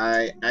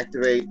 I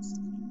activate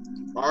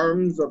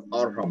Arms of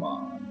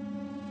Arhamad.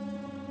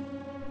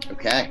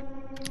 Okay.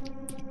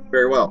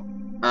 Very well.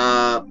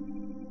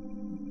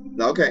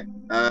 Okay.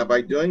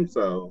 By doing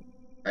so,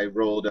 I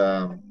rolled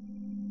a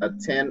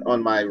 10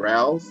 on my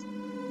rouse,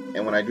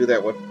 and when I do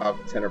that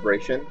without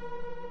tenebration,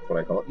 that's what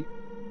I call it.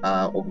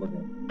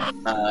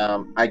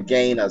 I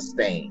gain a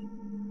stain.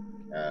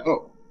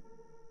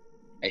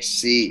 I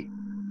see.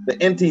 The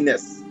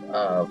emptiness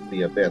of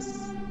the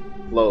abyss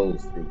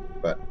flows through,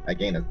 but I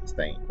gain a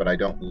stain, but I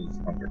don't lose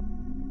hunger.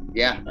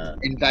 Yeah.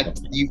 In fact,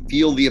 you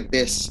feel the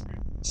abyss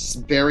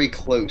very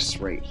close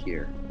right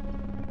here.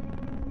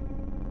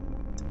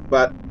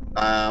 But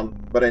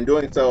in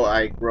doing so,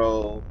 I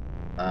grow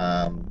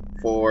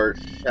 4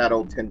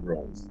 shadow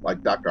tendrils,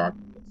 like Dr.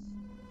 Octopus.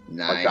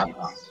 Nice.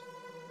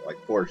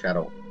 Like 4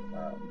 shadow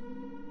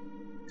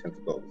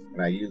tentacles,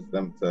 and I use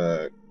them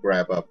to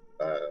grab up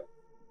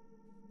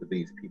with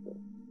these people.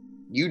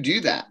 You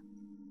do that.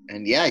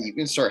 And yeah, you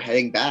can start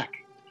heading back.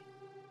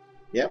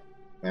 Yep.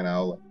 And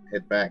I'll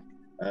head back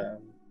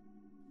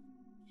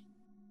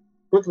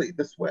quickly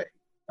this way.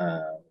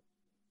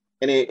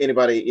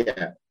 Anybody,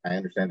 yeah, I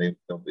understand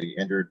they'll be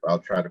injured, but I'll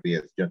try to be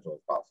as gentle as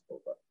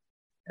possible.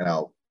 And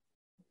I'll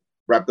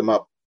wrap them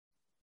up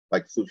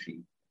like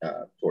sushi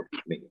towards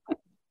me.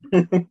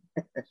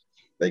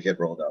 They get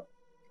rolled up.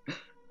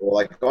 Well,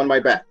 like on my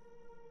back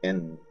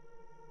in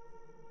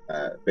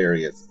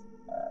various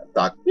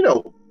doc.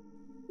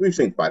 We've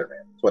seen Spider-Man.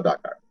 That's what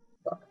Doc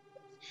Ock.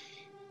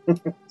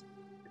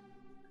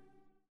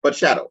 But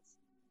shadows.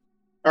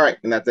 All right,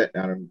 and that's it.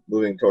 Now I'm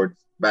moving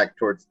back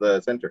towards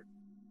the center.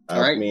 All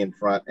right. Me in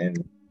front,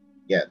 and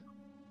yeah.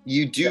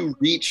 You do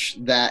reach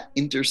that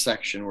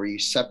intersection where you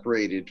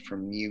separated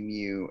from Mew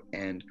Mew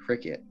and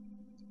Cricket.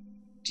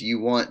 Do you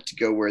want to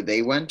go where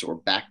they went or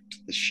back to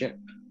the ship?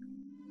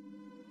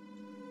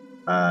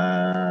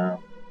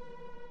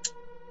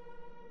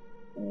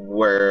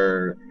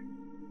 Where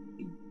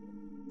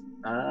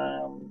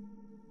I'll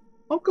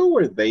go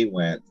where they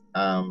went.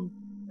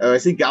 I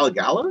see Gala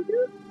Gala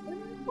here.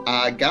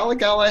 Gala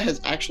Gala has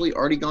actually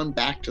already gone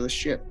back to the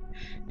ship,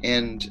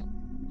 and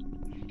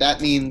that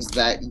means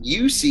that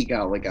you see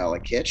Gala Gala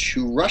Kitsch,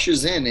 who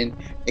rushes in and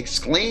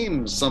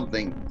exclaims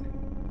something.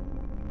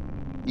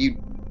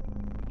 You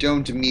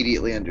don't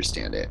immediately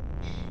understand it.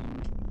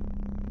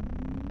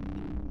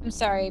 I'm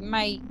sorry,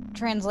 my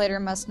translator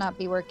must not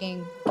be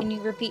working. Can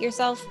you repeat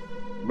yourself?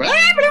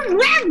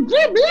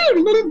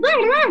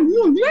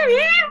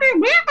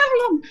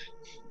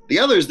 The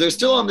others, they're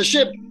still on the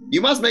ship.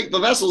 You must make the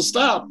vessel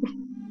stop.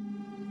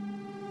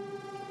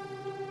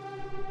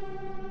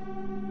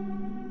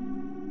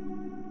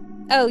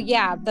 Oh,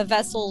 yeah, the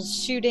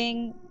vessel's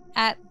shooting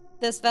at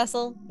this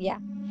vessel? Yeah.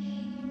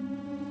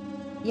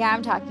 Yeah,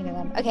 I'm talking to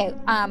them. Okay,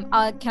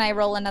 can I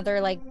roll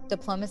another,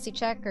 diplomacy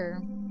check,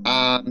 or?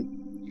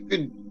 You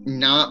could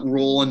not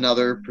roll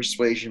another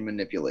persuasion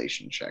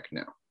manipulation check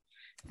now.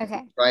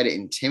 Okay. Try to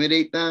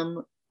intimidate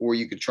them, or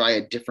you could try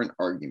a different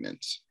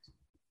argument.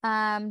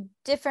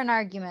 Different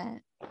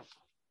argument.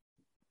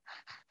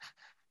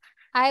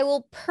 I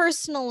will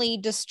personally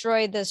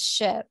destroy this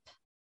ship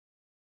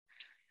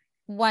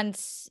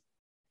once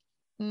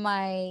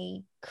my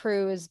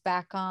crew is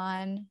back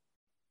on.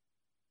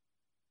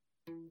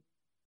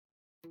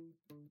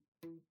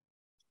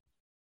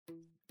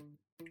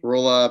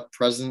 Roll a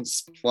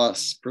presence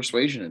plus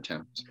persuasion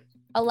attempt.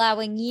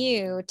 Allowing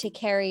you to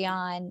carry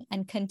on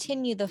and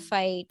continue the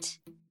fight,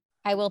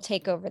 I will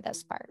take over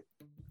this part.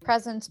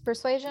 Presence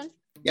persuasion?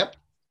 Yep.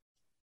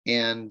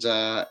 And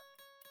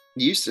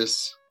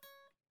Eustace,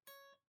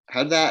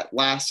 how did that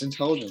last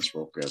intelligence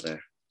roll go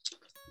there?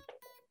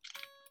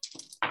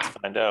 Let's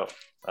find out.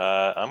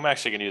 I'm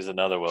actually going to use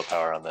another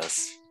willpower on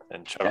this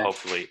and try to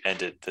hopefully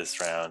end it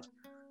this round.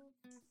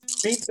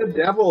 Beat the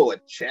devil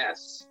at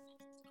chess.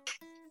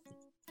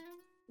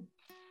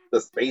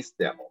 The space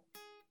devil.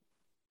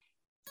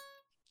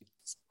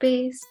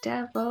 Space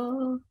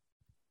devil.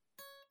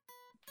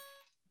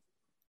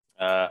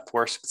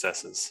 4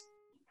 successes.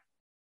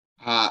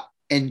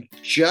 And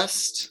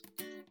just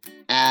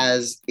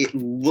as it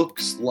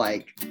looks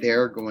like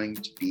they're going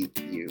to beat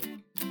you,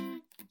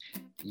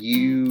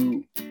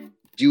 you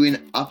do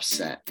an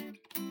upset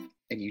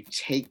and you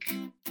take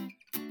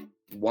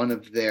one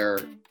of their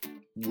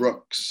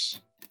rooks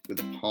with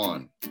a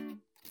pawn, and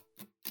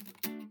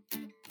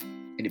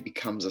it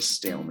becomes a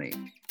stalemate.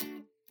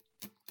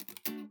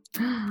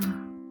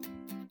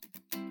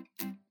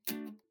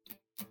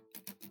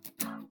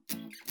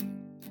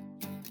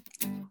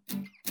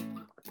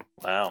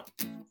 Wow.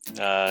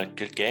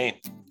 Good game.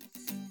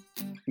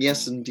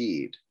 Yes,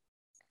 indeed.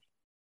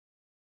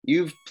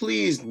 You've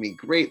pleased me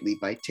greatly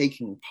by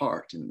taking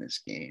part in this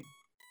game.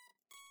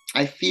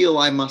 I feel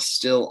I must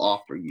still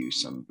offer you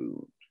some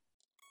boon.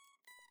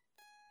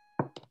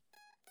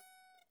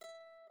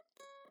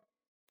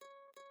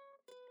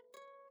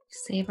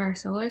 Save our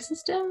solar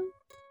system?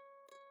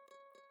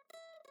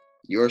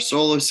 Your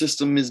solar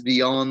system is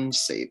beyond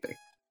saving.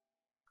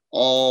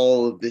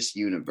 All of this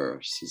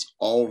universe is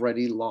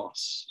already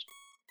lost.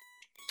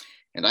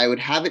 And I would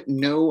have it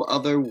no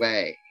other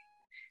way.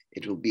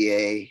 It will be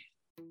a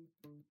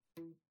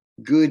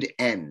good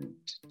end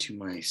to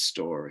my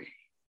story.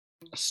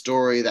 A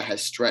story that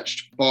has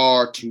stretched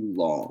far too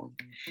long.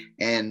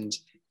 And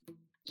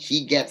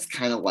he gets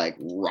kind of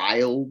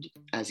riled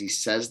as he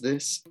says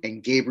this,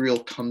 and Gabriel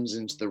comes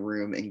into the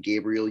room, and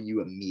Gabriel,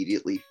 you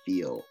immediately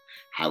feel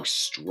how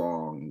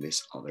strong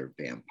this other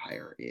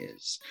vampire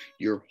is.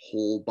 Your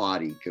whole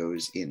body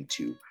goes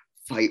into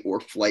fight or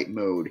flight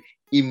mode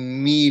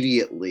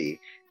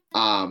immediately.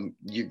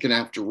 You're gonna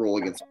have to roll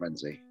against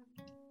frenzy.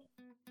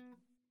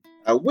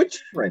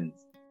 Which frenzy?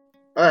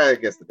 I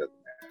guess it doesn't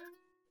matter.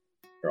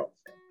 They're all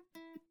the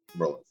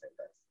same. Roll the same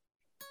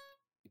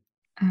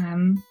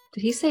dice.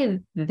 Did he say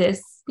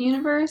this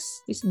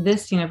universe? He said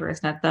this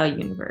universe, not the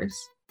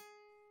universe.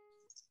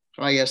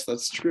 I guess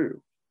that's true.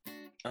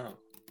 Oh.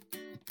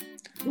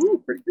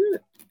 Ooh, pretty good.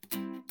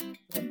 1,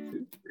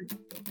 2,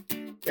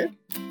 3. Okay,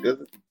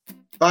 good.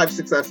 5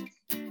 successes.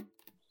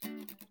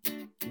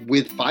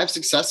 With 5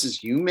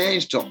 successes, you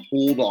manage to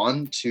hold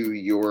on to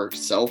your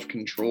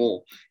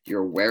self-control,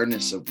 your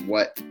awareness of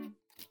what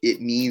it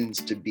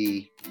means to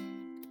be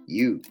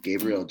you,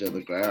 Gabriel de la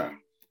Guerra.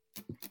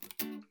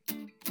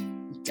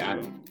 You got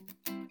it.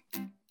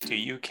 Do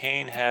you,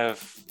 Kane,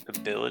 have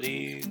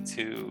ability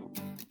to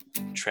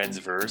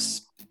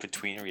transverse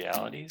between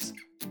realities?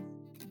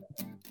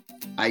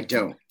 I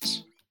don't.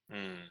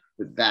 Hmm.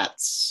 But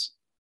that's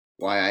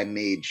why I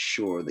made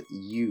sure that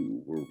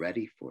you were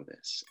ready for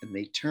this. And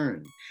they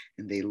turn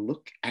and they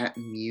look at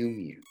Mew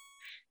Mew.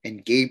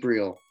 And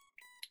Gabriel,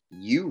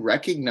 you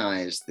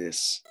recognize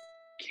this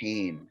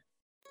Kane.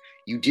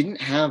 You didn't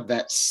have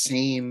that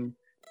same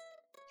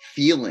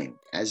feeling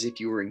as if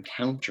you were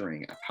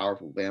encountering a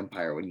powerful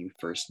vampire when you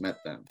first met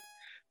them.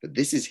 But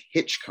this is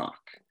Hitchcock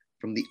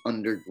from the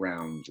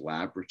underground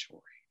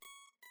laboratory.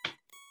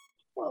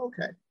 Well,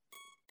 okay.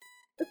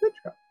 It's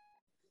Hitchcock.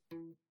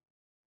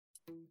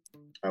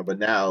 But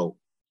now,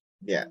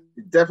 yeah,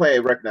 definitely I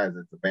recognize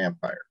it's a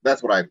vampire.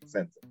 That's what I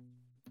sense.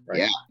 Right?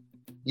 Yeah.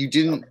 You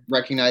didn't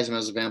recognize him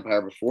as a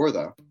vampire before,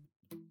 though.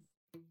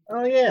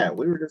 Oh, yeah.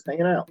 We were just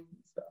hanging out and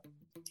stuff.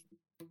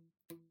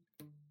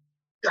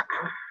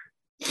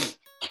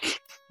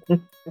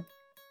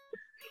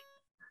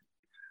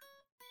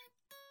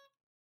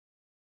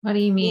 What do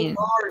you mean?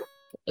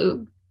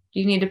 Ooh,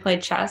 you need to play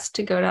chess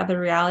to go to other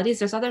realities?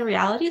 There's other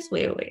realities?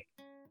 Wait.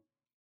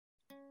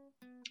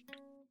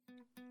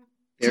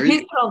 There It's is-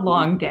 been a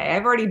long day.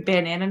 I've already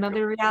been in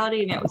another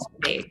reality and it was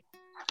big.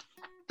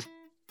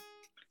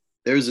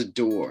 There's a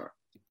door.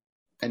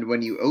 And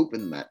when you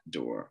open that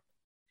door,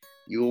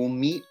 you will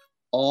meet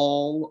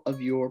all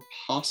of your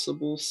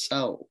possible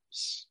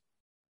selves.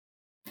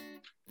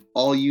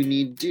 All you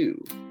need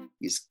do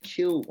is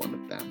kill one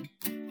of them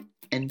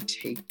and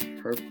take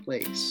her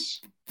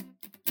place.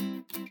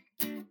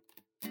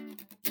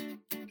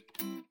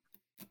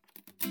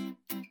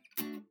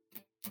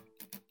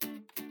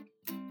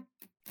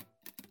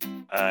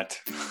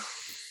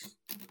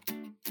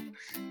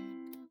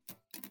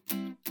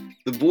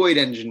 The Void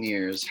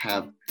Engineers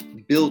have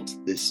built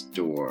this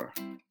door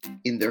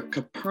in their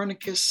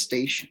Copernicus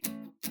station.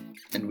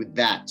 And with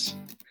that,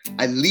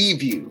 I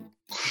leave you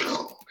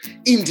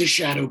into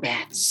Shadow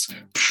Bats.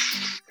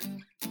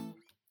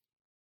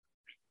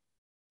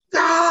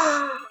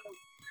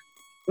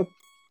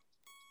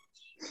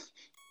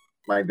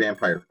 My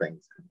vampire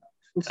things.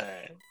 All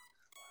right.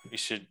 We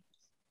should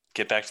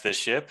get back to the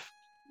ship.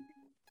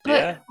 But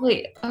Yeah.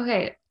 wait,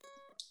 okay.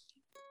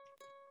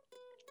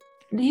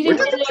 You Where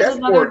didn't did the say there was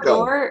another chessboard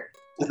go? door?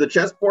 Is the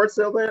chessboard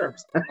still there?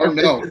 Oh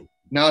no.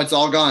 No, it's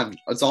all gone.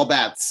 It's all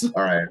bats.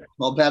 All right.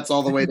 All bats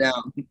all the way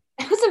down.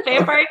 It was a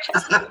vampire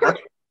chessboard.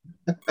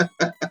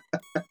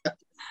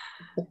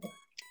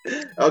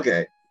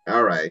 Okay.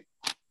 All right.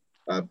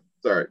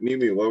 Sorry,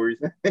 Mimi, what were you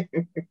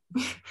saying?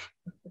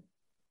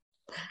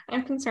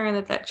 I'm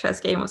concerned that chess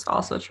game was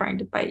also trying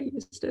to bite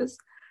Eustace.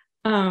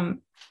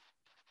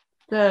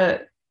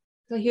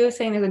 So he was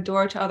saying there's a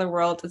door to other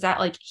worlds. Is that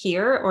like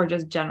here or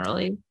just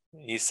generally?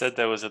 He said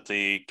that was at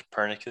the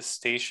Copernicus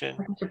station,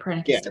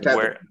 Copernicus. Yeah,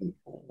 that's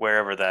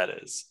wherever that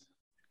is.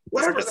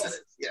 whatever This- that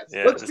is. Yes.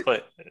 Yeah, Let's this do-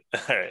 place.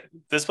 All right,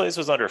 this place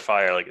was under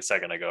fire like a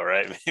second ago,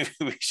 right? Maybe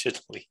we should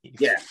leave.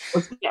 yeah.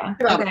 Yeah.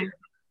 Get out of Okay.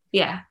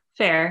 Yeah.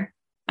 Fair.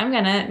 I'm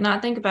gonna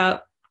not think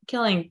about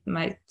killing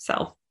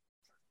myself.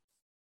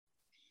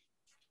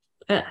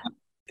 Ugh.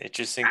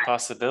 Interesting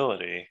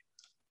possibility.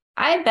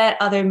 I bet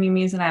other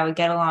Mimis and I would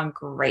get along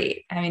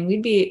great. I mean,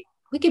 we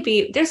could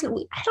be,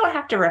 I don't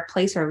have to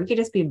replace her. We could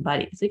just be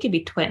buddies. We could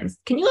be twins.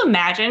 Can you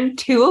imagine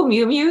 2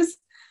 Mew Mews?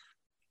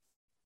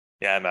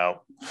 Yeah, I'm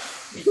out.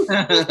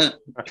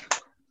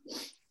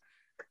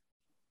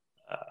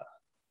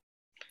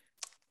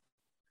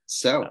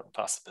 So,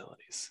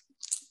 Possibilities.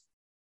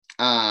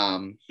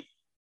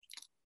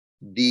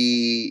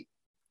 the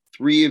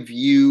 3 of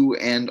you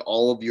and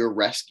all of your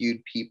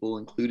rescued people,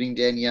 including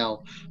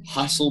Danielle,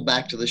 hustle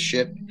back to the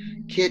ship.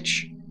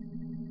 Kitch,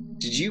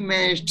 did you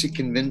manage to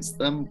convince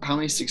them? How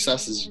many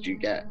successes did you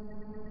get?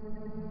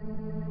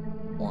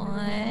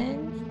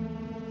 1.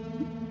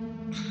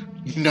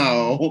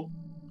 No.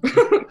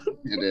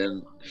 You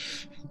didn't.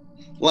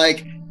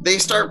 Like, they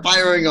start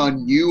firing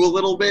on you a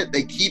little bit.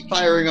 They keep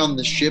firing on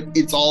the ship.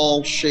 It's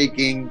all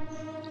shaking.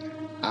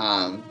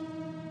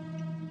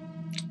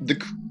 The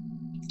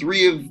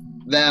 3 of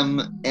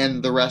them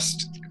and the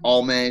rest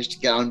all manage to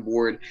get on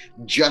board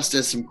just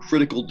as some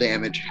critical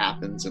damage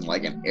happens and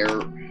like an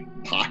air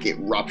pocket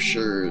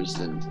ruptures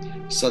and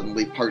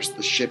suddenly parts of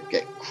the ship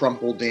get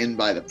crumpled in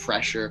by the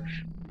pressure.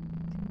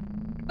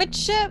 Which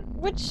ship?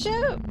 Which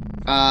ship?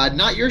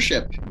 Not your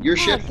ship. Your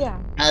ship Oh, yeah,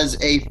 has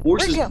a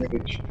forces We're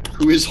mage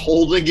who is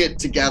holding it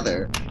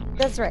together.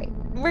 that's right.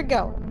 We're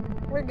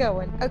going. We're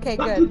going. Okay,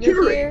 Not good. the You're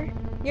jury. here.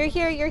 You're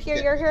here. You're here.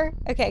 You're here.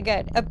 Okay,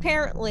 good.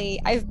 Apparently,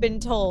 I've been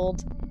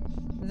told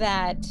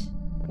that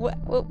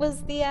what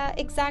was the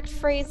exact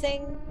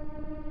phrasing?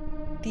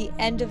 The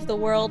end of the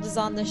world is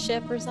on the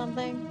ship or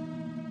something.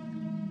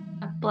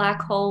 A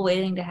black hole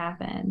waiting to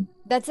happen.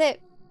 That's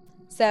it.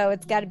 So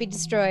it's got to be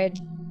destroyed.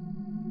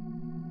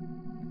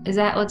 Is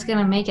that what's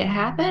gonna make it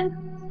happen?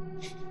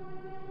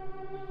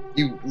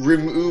 You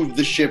remove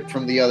the ship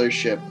from the other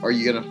ship. Are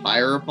you going to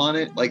fire upon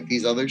it like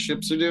these other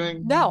ships are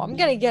doing? No, I'm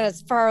gonna get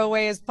as far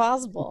away as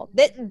possible.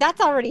 That's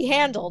already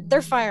handled.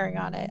 They're firing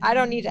on it. I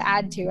don't need to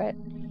add to it.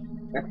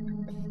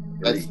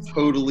 That's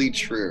totally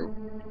true.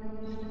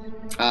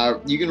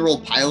 You can roll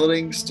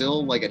piloting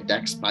still, like a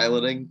dex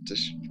piloting, to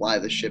fly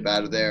the ship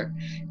out of there.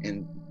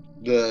 And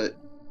the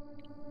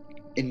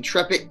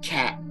intrepid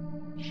cat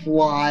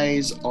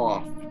flies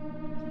off,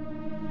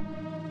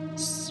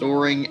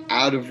 soaring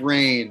out of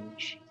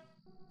range.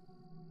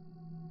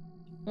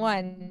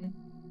 1.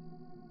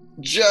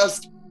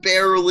 Just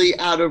barely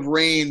out of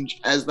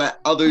range as that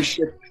other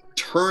ship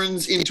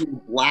turns into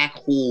a black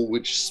hole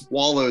which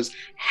swallows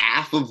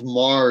half of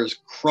Mars,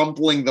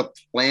 crumpling the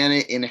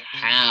planet in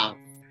half.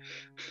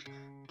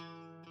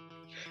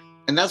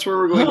 And that's where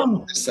we're going to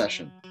end this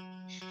session.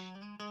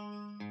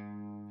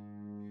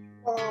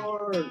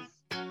 Mars.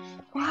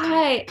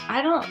 Why?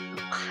 Why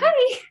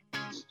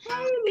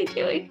are they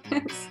doing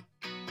this?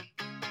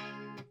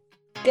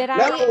 Did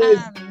Not only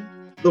is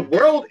the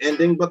world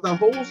ending, but the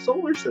whole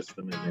solar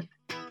system ending.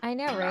 I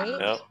know, right?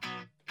 Yep.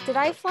 Did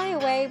I fly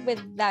away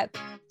with that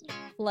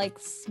like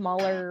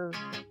smaller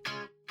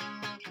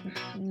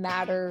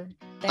matter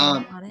thing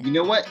on it? You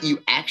know what? You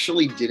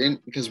actually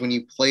didn't, because when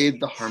you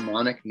played the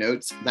harmonic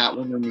notes, that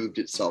one removed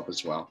itself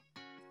as well.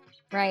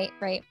 Right.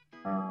 I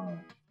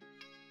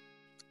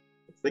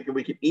was thinking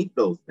we could eat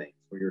those things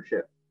for your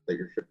ship. That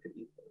your ship could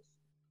eat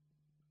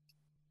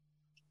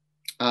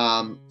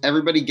those.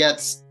 Everybody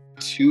gets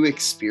 2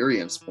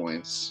 experience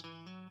points.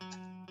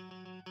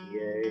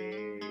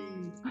 Yay.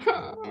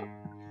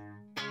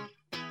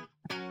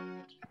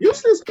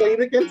 Eustace played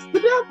against the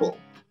devil.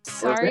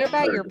 Sorry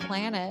about your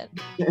planet.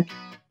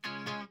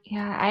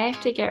 Yeah, I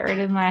have to get rid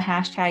of my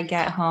hashtag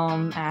get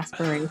home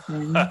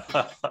aspiration.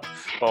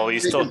 Well, you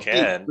still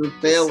can. You're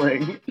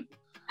failing.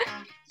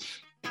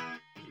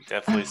 You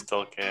definitely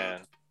still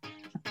can.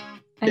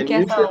 I Can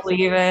guess you I'll just-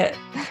 leave it.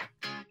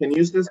 Can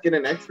Eustace get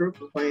an extra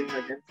for playing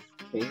against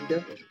King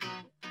Devil?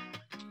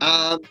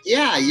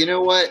 Yeah, you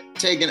know what?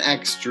 Take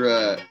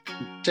a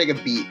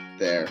beat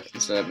there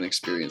instead of an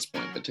experience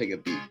point, but take a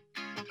beat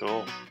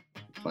Cool.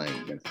 playing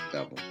against the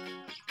devil.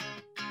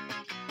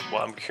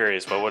 Well, I'm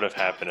curious, what would have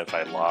happened if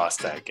I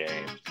lost that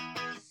game?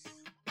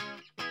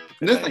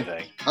 If Nothing.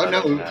 anything, Oh, other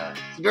no. than that.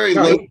 It's a very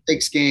No. low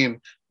stakes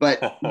game,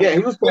 but Yeah, he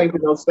was playing for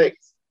no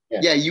stakes.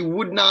 yeah, you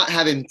would not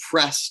have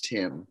impressed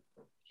him.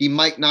 He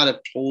might not have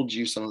told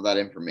you some of that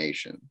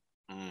information.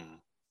 Mm.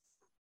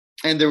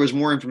 And there was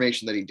more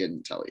information that he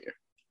didn't tell you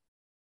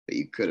that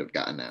you could have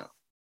gotten out.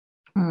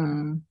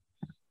 Hmm.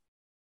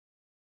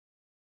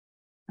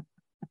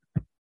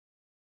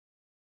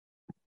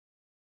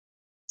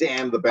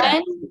 Damn the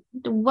bad.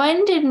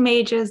 When did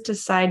mages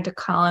decide to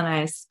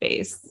colonize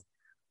space?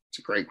 It's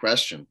a great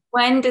question.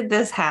 When did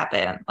this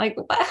happen? Like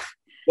what?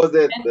 Was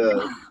it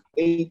the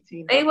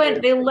 18?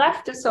 They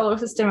left the solar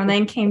system and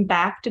then came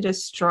back to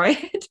destroy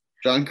it.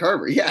 John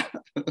Carver, yeah.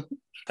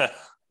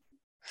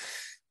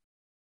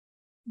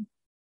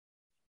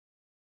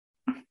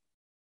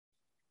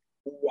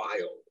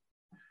 Wild.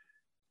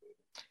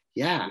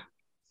 Yeah.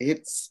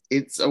 It's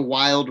a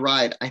wild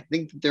ride. I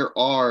think that there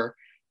are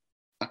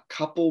a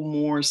couple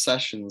more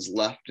sessions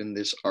left in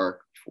this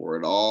arc before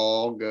it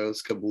all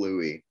goes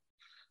kablooey.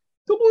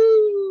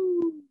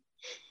 Kabloo!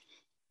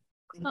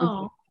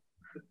 Oh.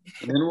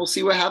 And then we'll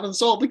see what happens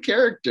to all the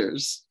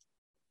characters.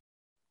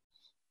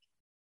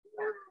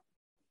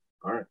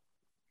 All right.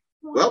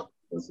 Well,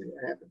 let's see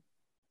what happens.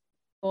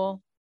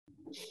 Cool.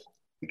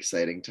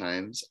 Exciting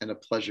times and a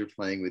pleasure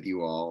playing with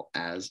you all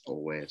as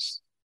always.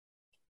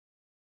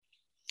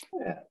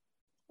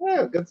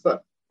 Yeah, good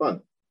stuff.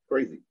 Fun.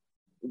 Crazy.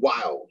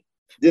 Wow.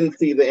 Didn't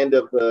see the end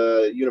of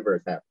the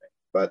universe happening,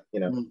 but you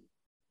know,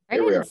 I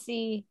here we didn't are.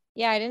 see.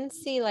 Yeah, I didn't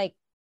see like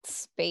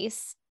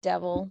Space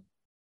Devil.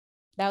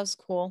 That was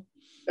cool.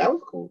 That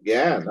was cool.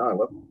 Yeah, no, I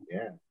love it.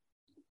 Yeah.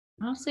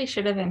 Honestly,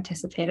 should have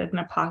anticipated an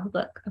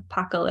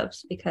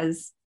apocalypse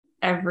because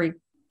every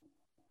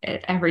time,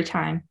 every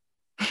time,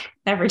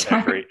 Every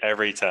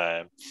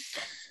time.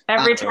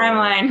 every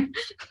timeline.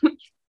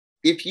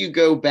 If you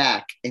go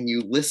back and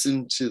you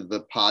listen to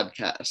the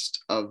podcast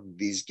of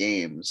these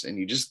games and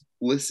you just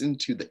listen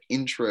to the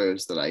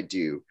intros that I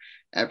do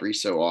every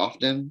so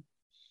often,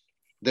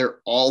 they're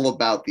all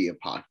about the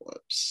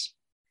apocalypse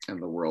and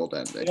the world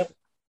ending. Yep.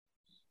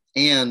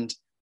 And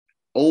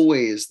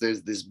always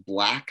there's this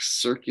black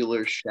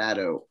circular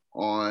shadow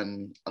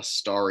on a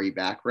starry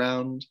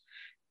background.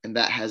 And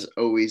that has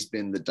always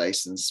been the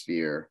Dyson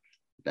sphere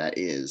that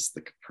is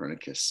the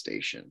Copernicus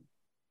station.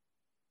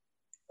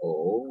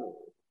 Oh.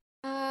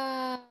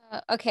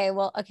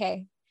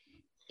 Okay.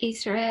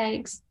 Easter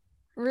eggs.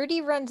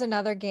 Rudy runs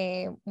another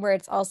game where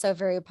it's also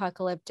very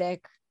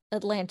apocalyptic.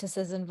 Atlantis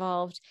is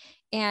involved.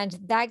 And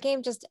that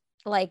game just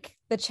like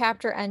the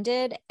chapter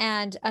ended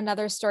and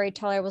another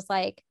storyteller was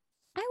like,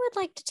 I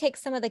would like to take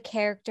some of the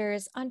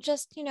characters on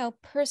just,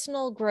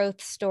 personal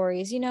growth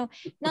stories,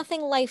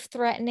 nothing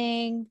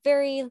life-threatening,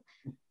 very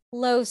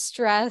low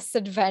stress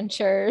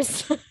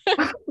adventures.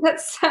 That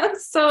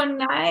sounds so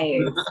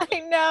nice.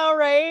 I know,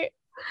 right?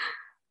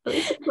 At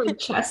least I played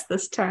chess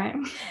this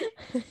time.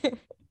 Can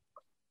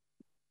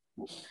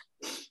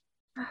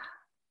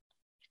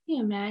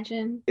you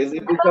imagine? Is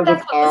it I because thought of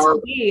that's what this our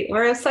would be.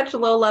 We're such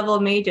low level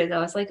mages. I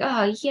was like,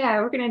 oh yeah,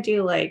 we're gonna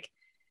do like,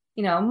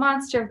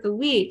 monster of the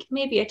week,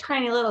 maybe a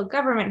tiny little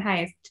government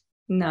heist.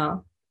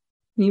 No,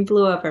 you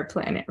blew up our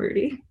planet,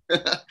 Rudy.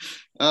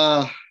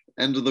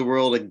 End of the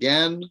world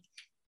again?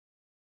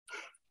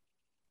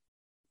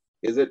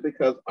 Is it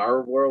because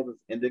our world is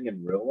ending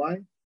in real life?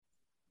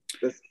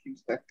 This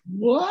keeps happening.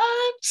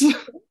 What?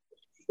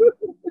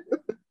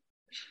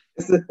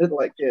 Is it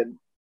like a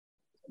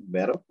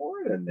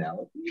metaphor, an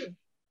analogy of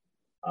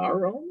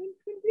our own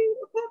impending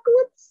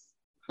apocalypse?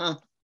 Huh.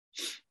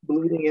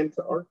 Bleeding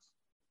into ours?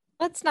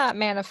 Let's not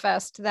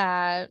manifest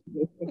that.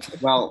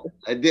 Well,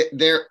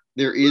 there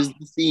is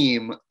the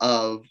theme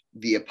of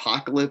the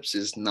apocalypse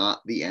is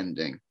not the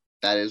ending.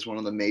 That is one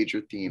of the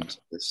major themes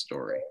of this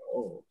story.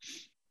 Oh.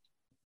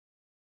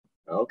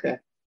 Okay.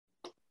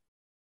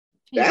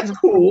 That's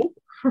cool.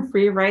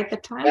 Rewrite the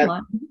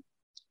timeline.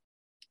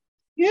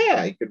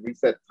 Yeah, you could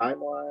reset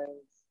timelines,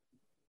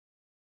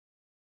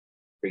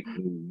 create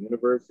new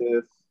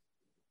universes,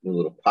 new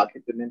little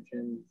pocket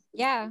dimensions.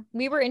 Yeah,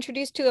 we were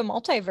introduced to a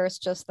multiverse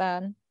just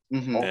then.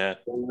 Mm-hmm. Yeah,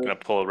 I'm gonna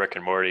pull Rick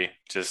and Morty.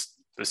 Just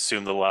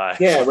assume the lie.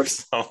 Yeah, for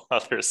some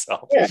other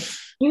self. Yeah.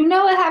 You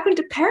know what happened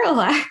to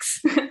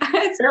Parallax?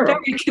 It's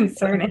very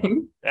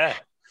concerning. Yeah.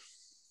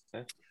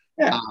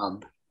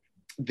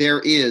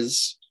 There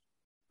is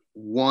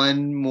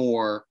one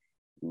more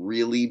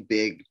really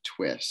big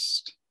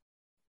twist,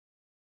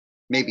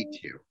 maybe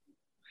two,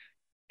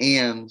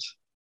 and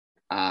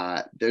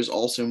there's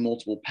also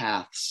multiple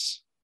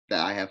paths that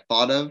I have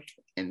thought of,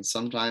 and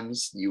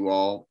sometimes you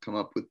all come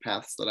up with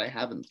paths that I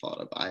haven't thought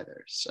of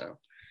either. So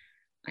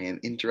I am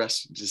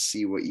interested to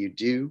see what you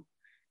do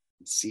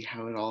and see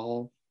how it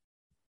all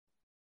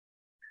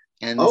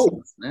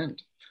ends.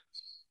 End.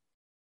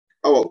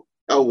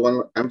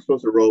 One. I'm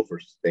supposed to roll for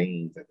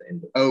stains at the end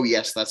of it. Oh,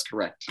 yes, that's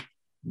correct.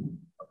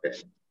 Okay.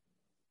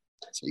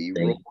 So you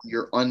roll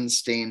your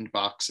unstained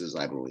boxes,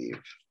 I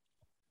believe.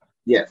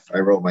 Yes, I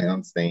rolled my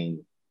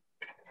unstained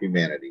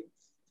humanity,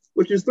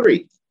 which is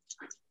 3.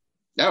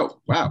 Oh,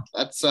 wow.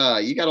 That's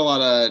you got a lot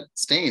of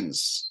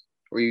stains,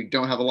 or you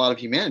don't have a lot of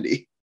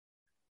humanity.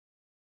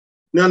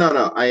 No.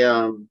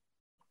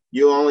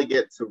 You only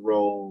get to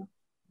roll.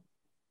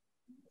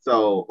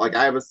 So, like,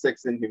 I have a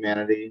 6 in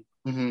humanity,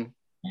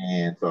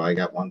 and so I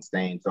got 1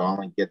 stain, so I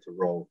only get to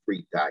roll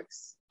 3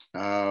 dice.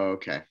 Oh,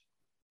 okay.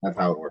 That's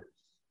how it works.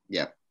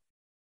 Yep.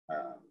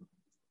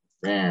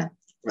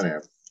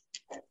 Whatever.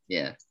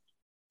 Yeah.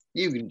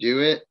 You can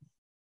do it.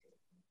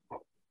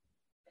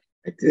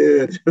 I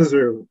did. Those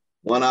are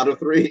 1 out of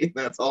 3.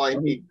 That's all I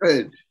need.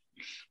 Good.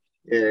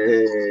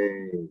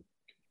 Yay.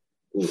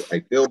 Ooh, I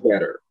feel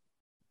better.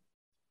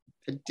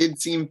 It did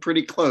seem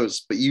pretty close,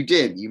 but you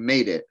did. You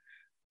made it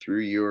through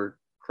your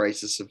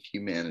crisis of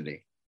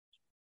humanity.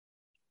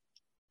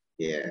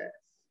 Yeah.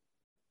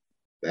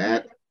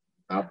 That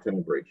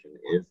obtenebration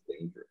is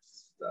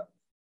dangerous stuff.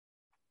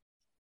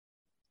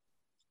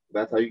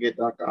 That's how you get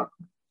Doc Ock.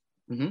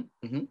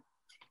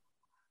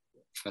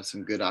 That's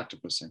some good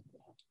octopusing.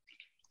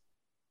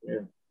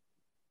 Yeah.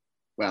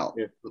 Well,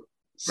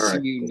 see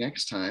right. you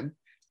next time.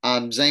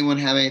 Does anyone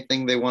have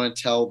anything they want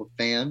to tell the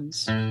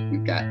fans?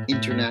 We've got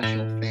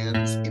international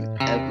fans in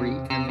every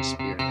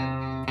hemisphere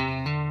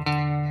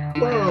now.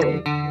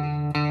 Whoa.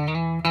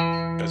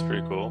 That's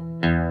pretty cool.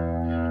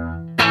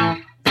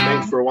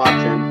 Thanks for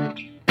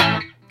watching.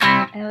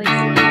 I always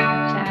see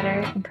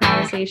chatter and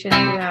conversations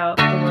about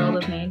the world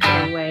of nature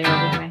that are way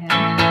over my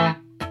head.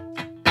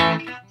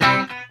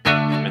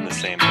 I'm in the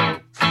same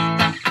boat.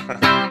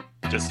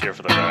 Just here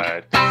for the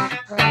ride.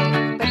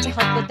 Right. But to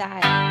help with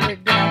that, we're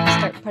going to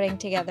start putting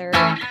together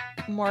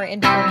more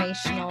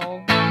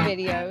informational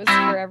videos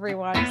for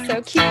everyone.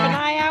 So keep an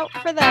eye out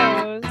for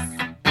those.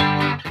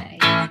 Nice.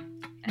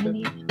 I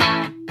need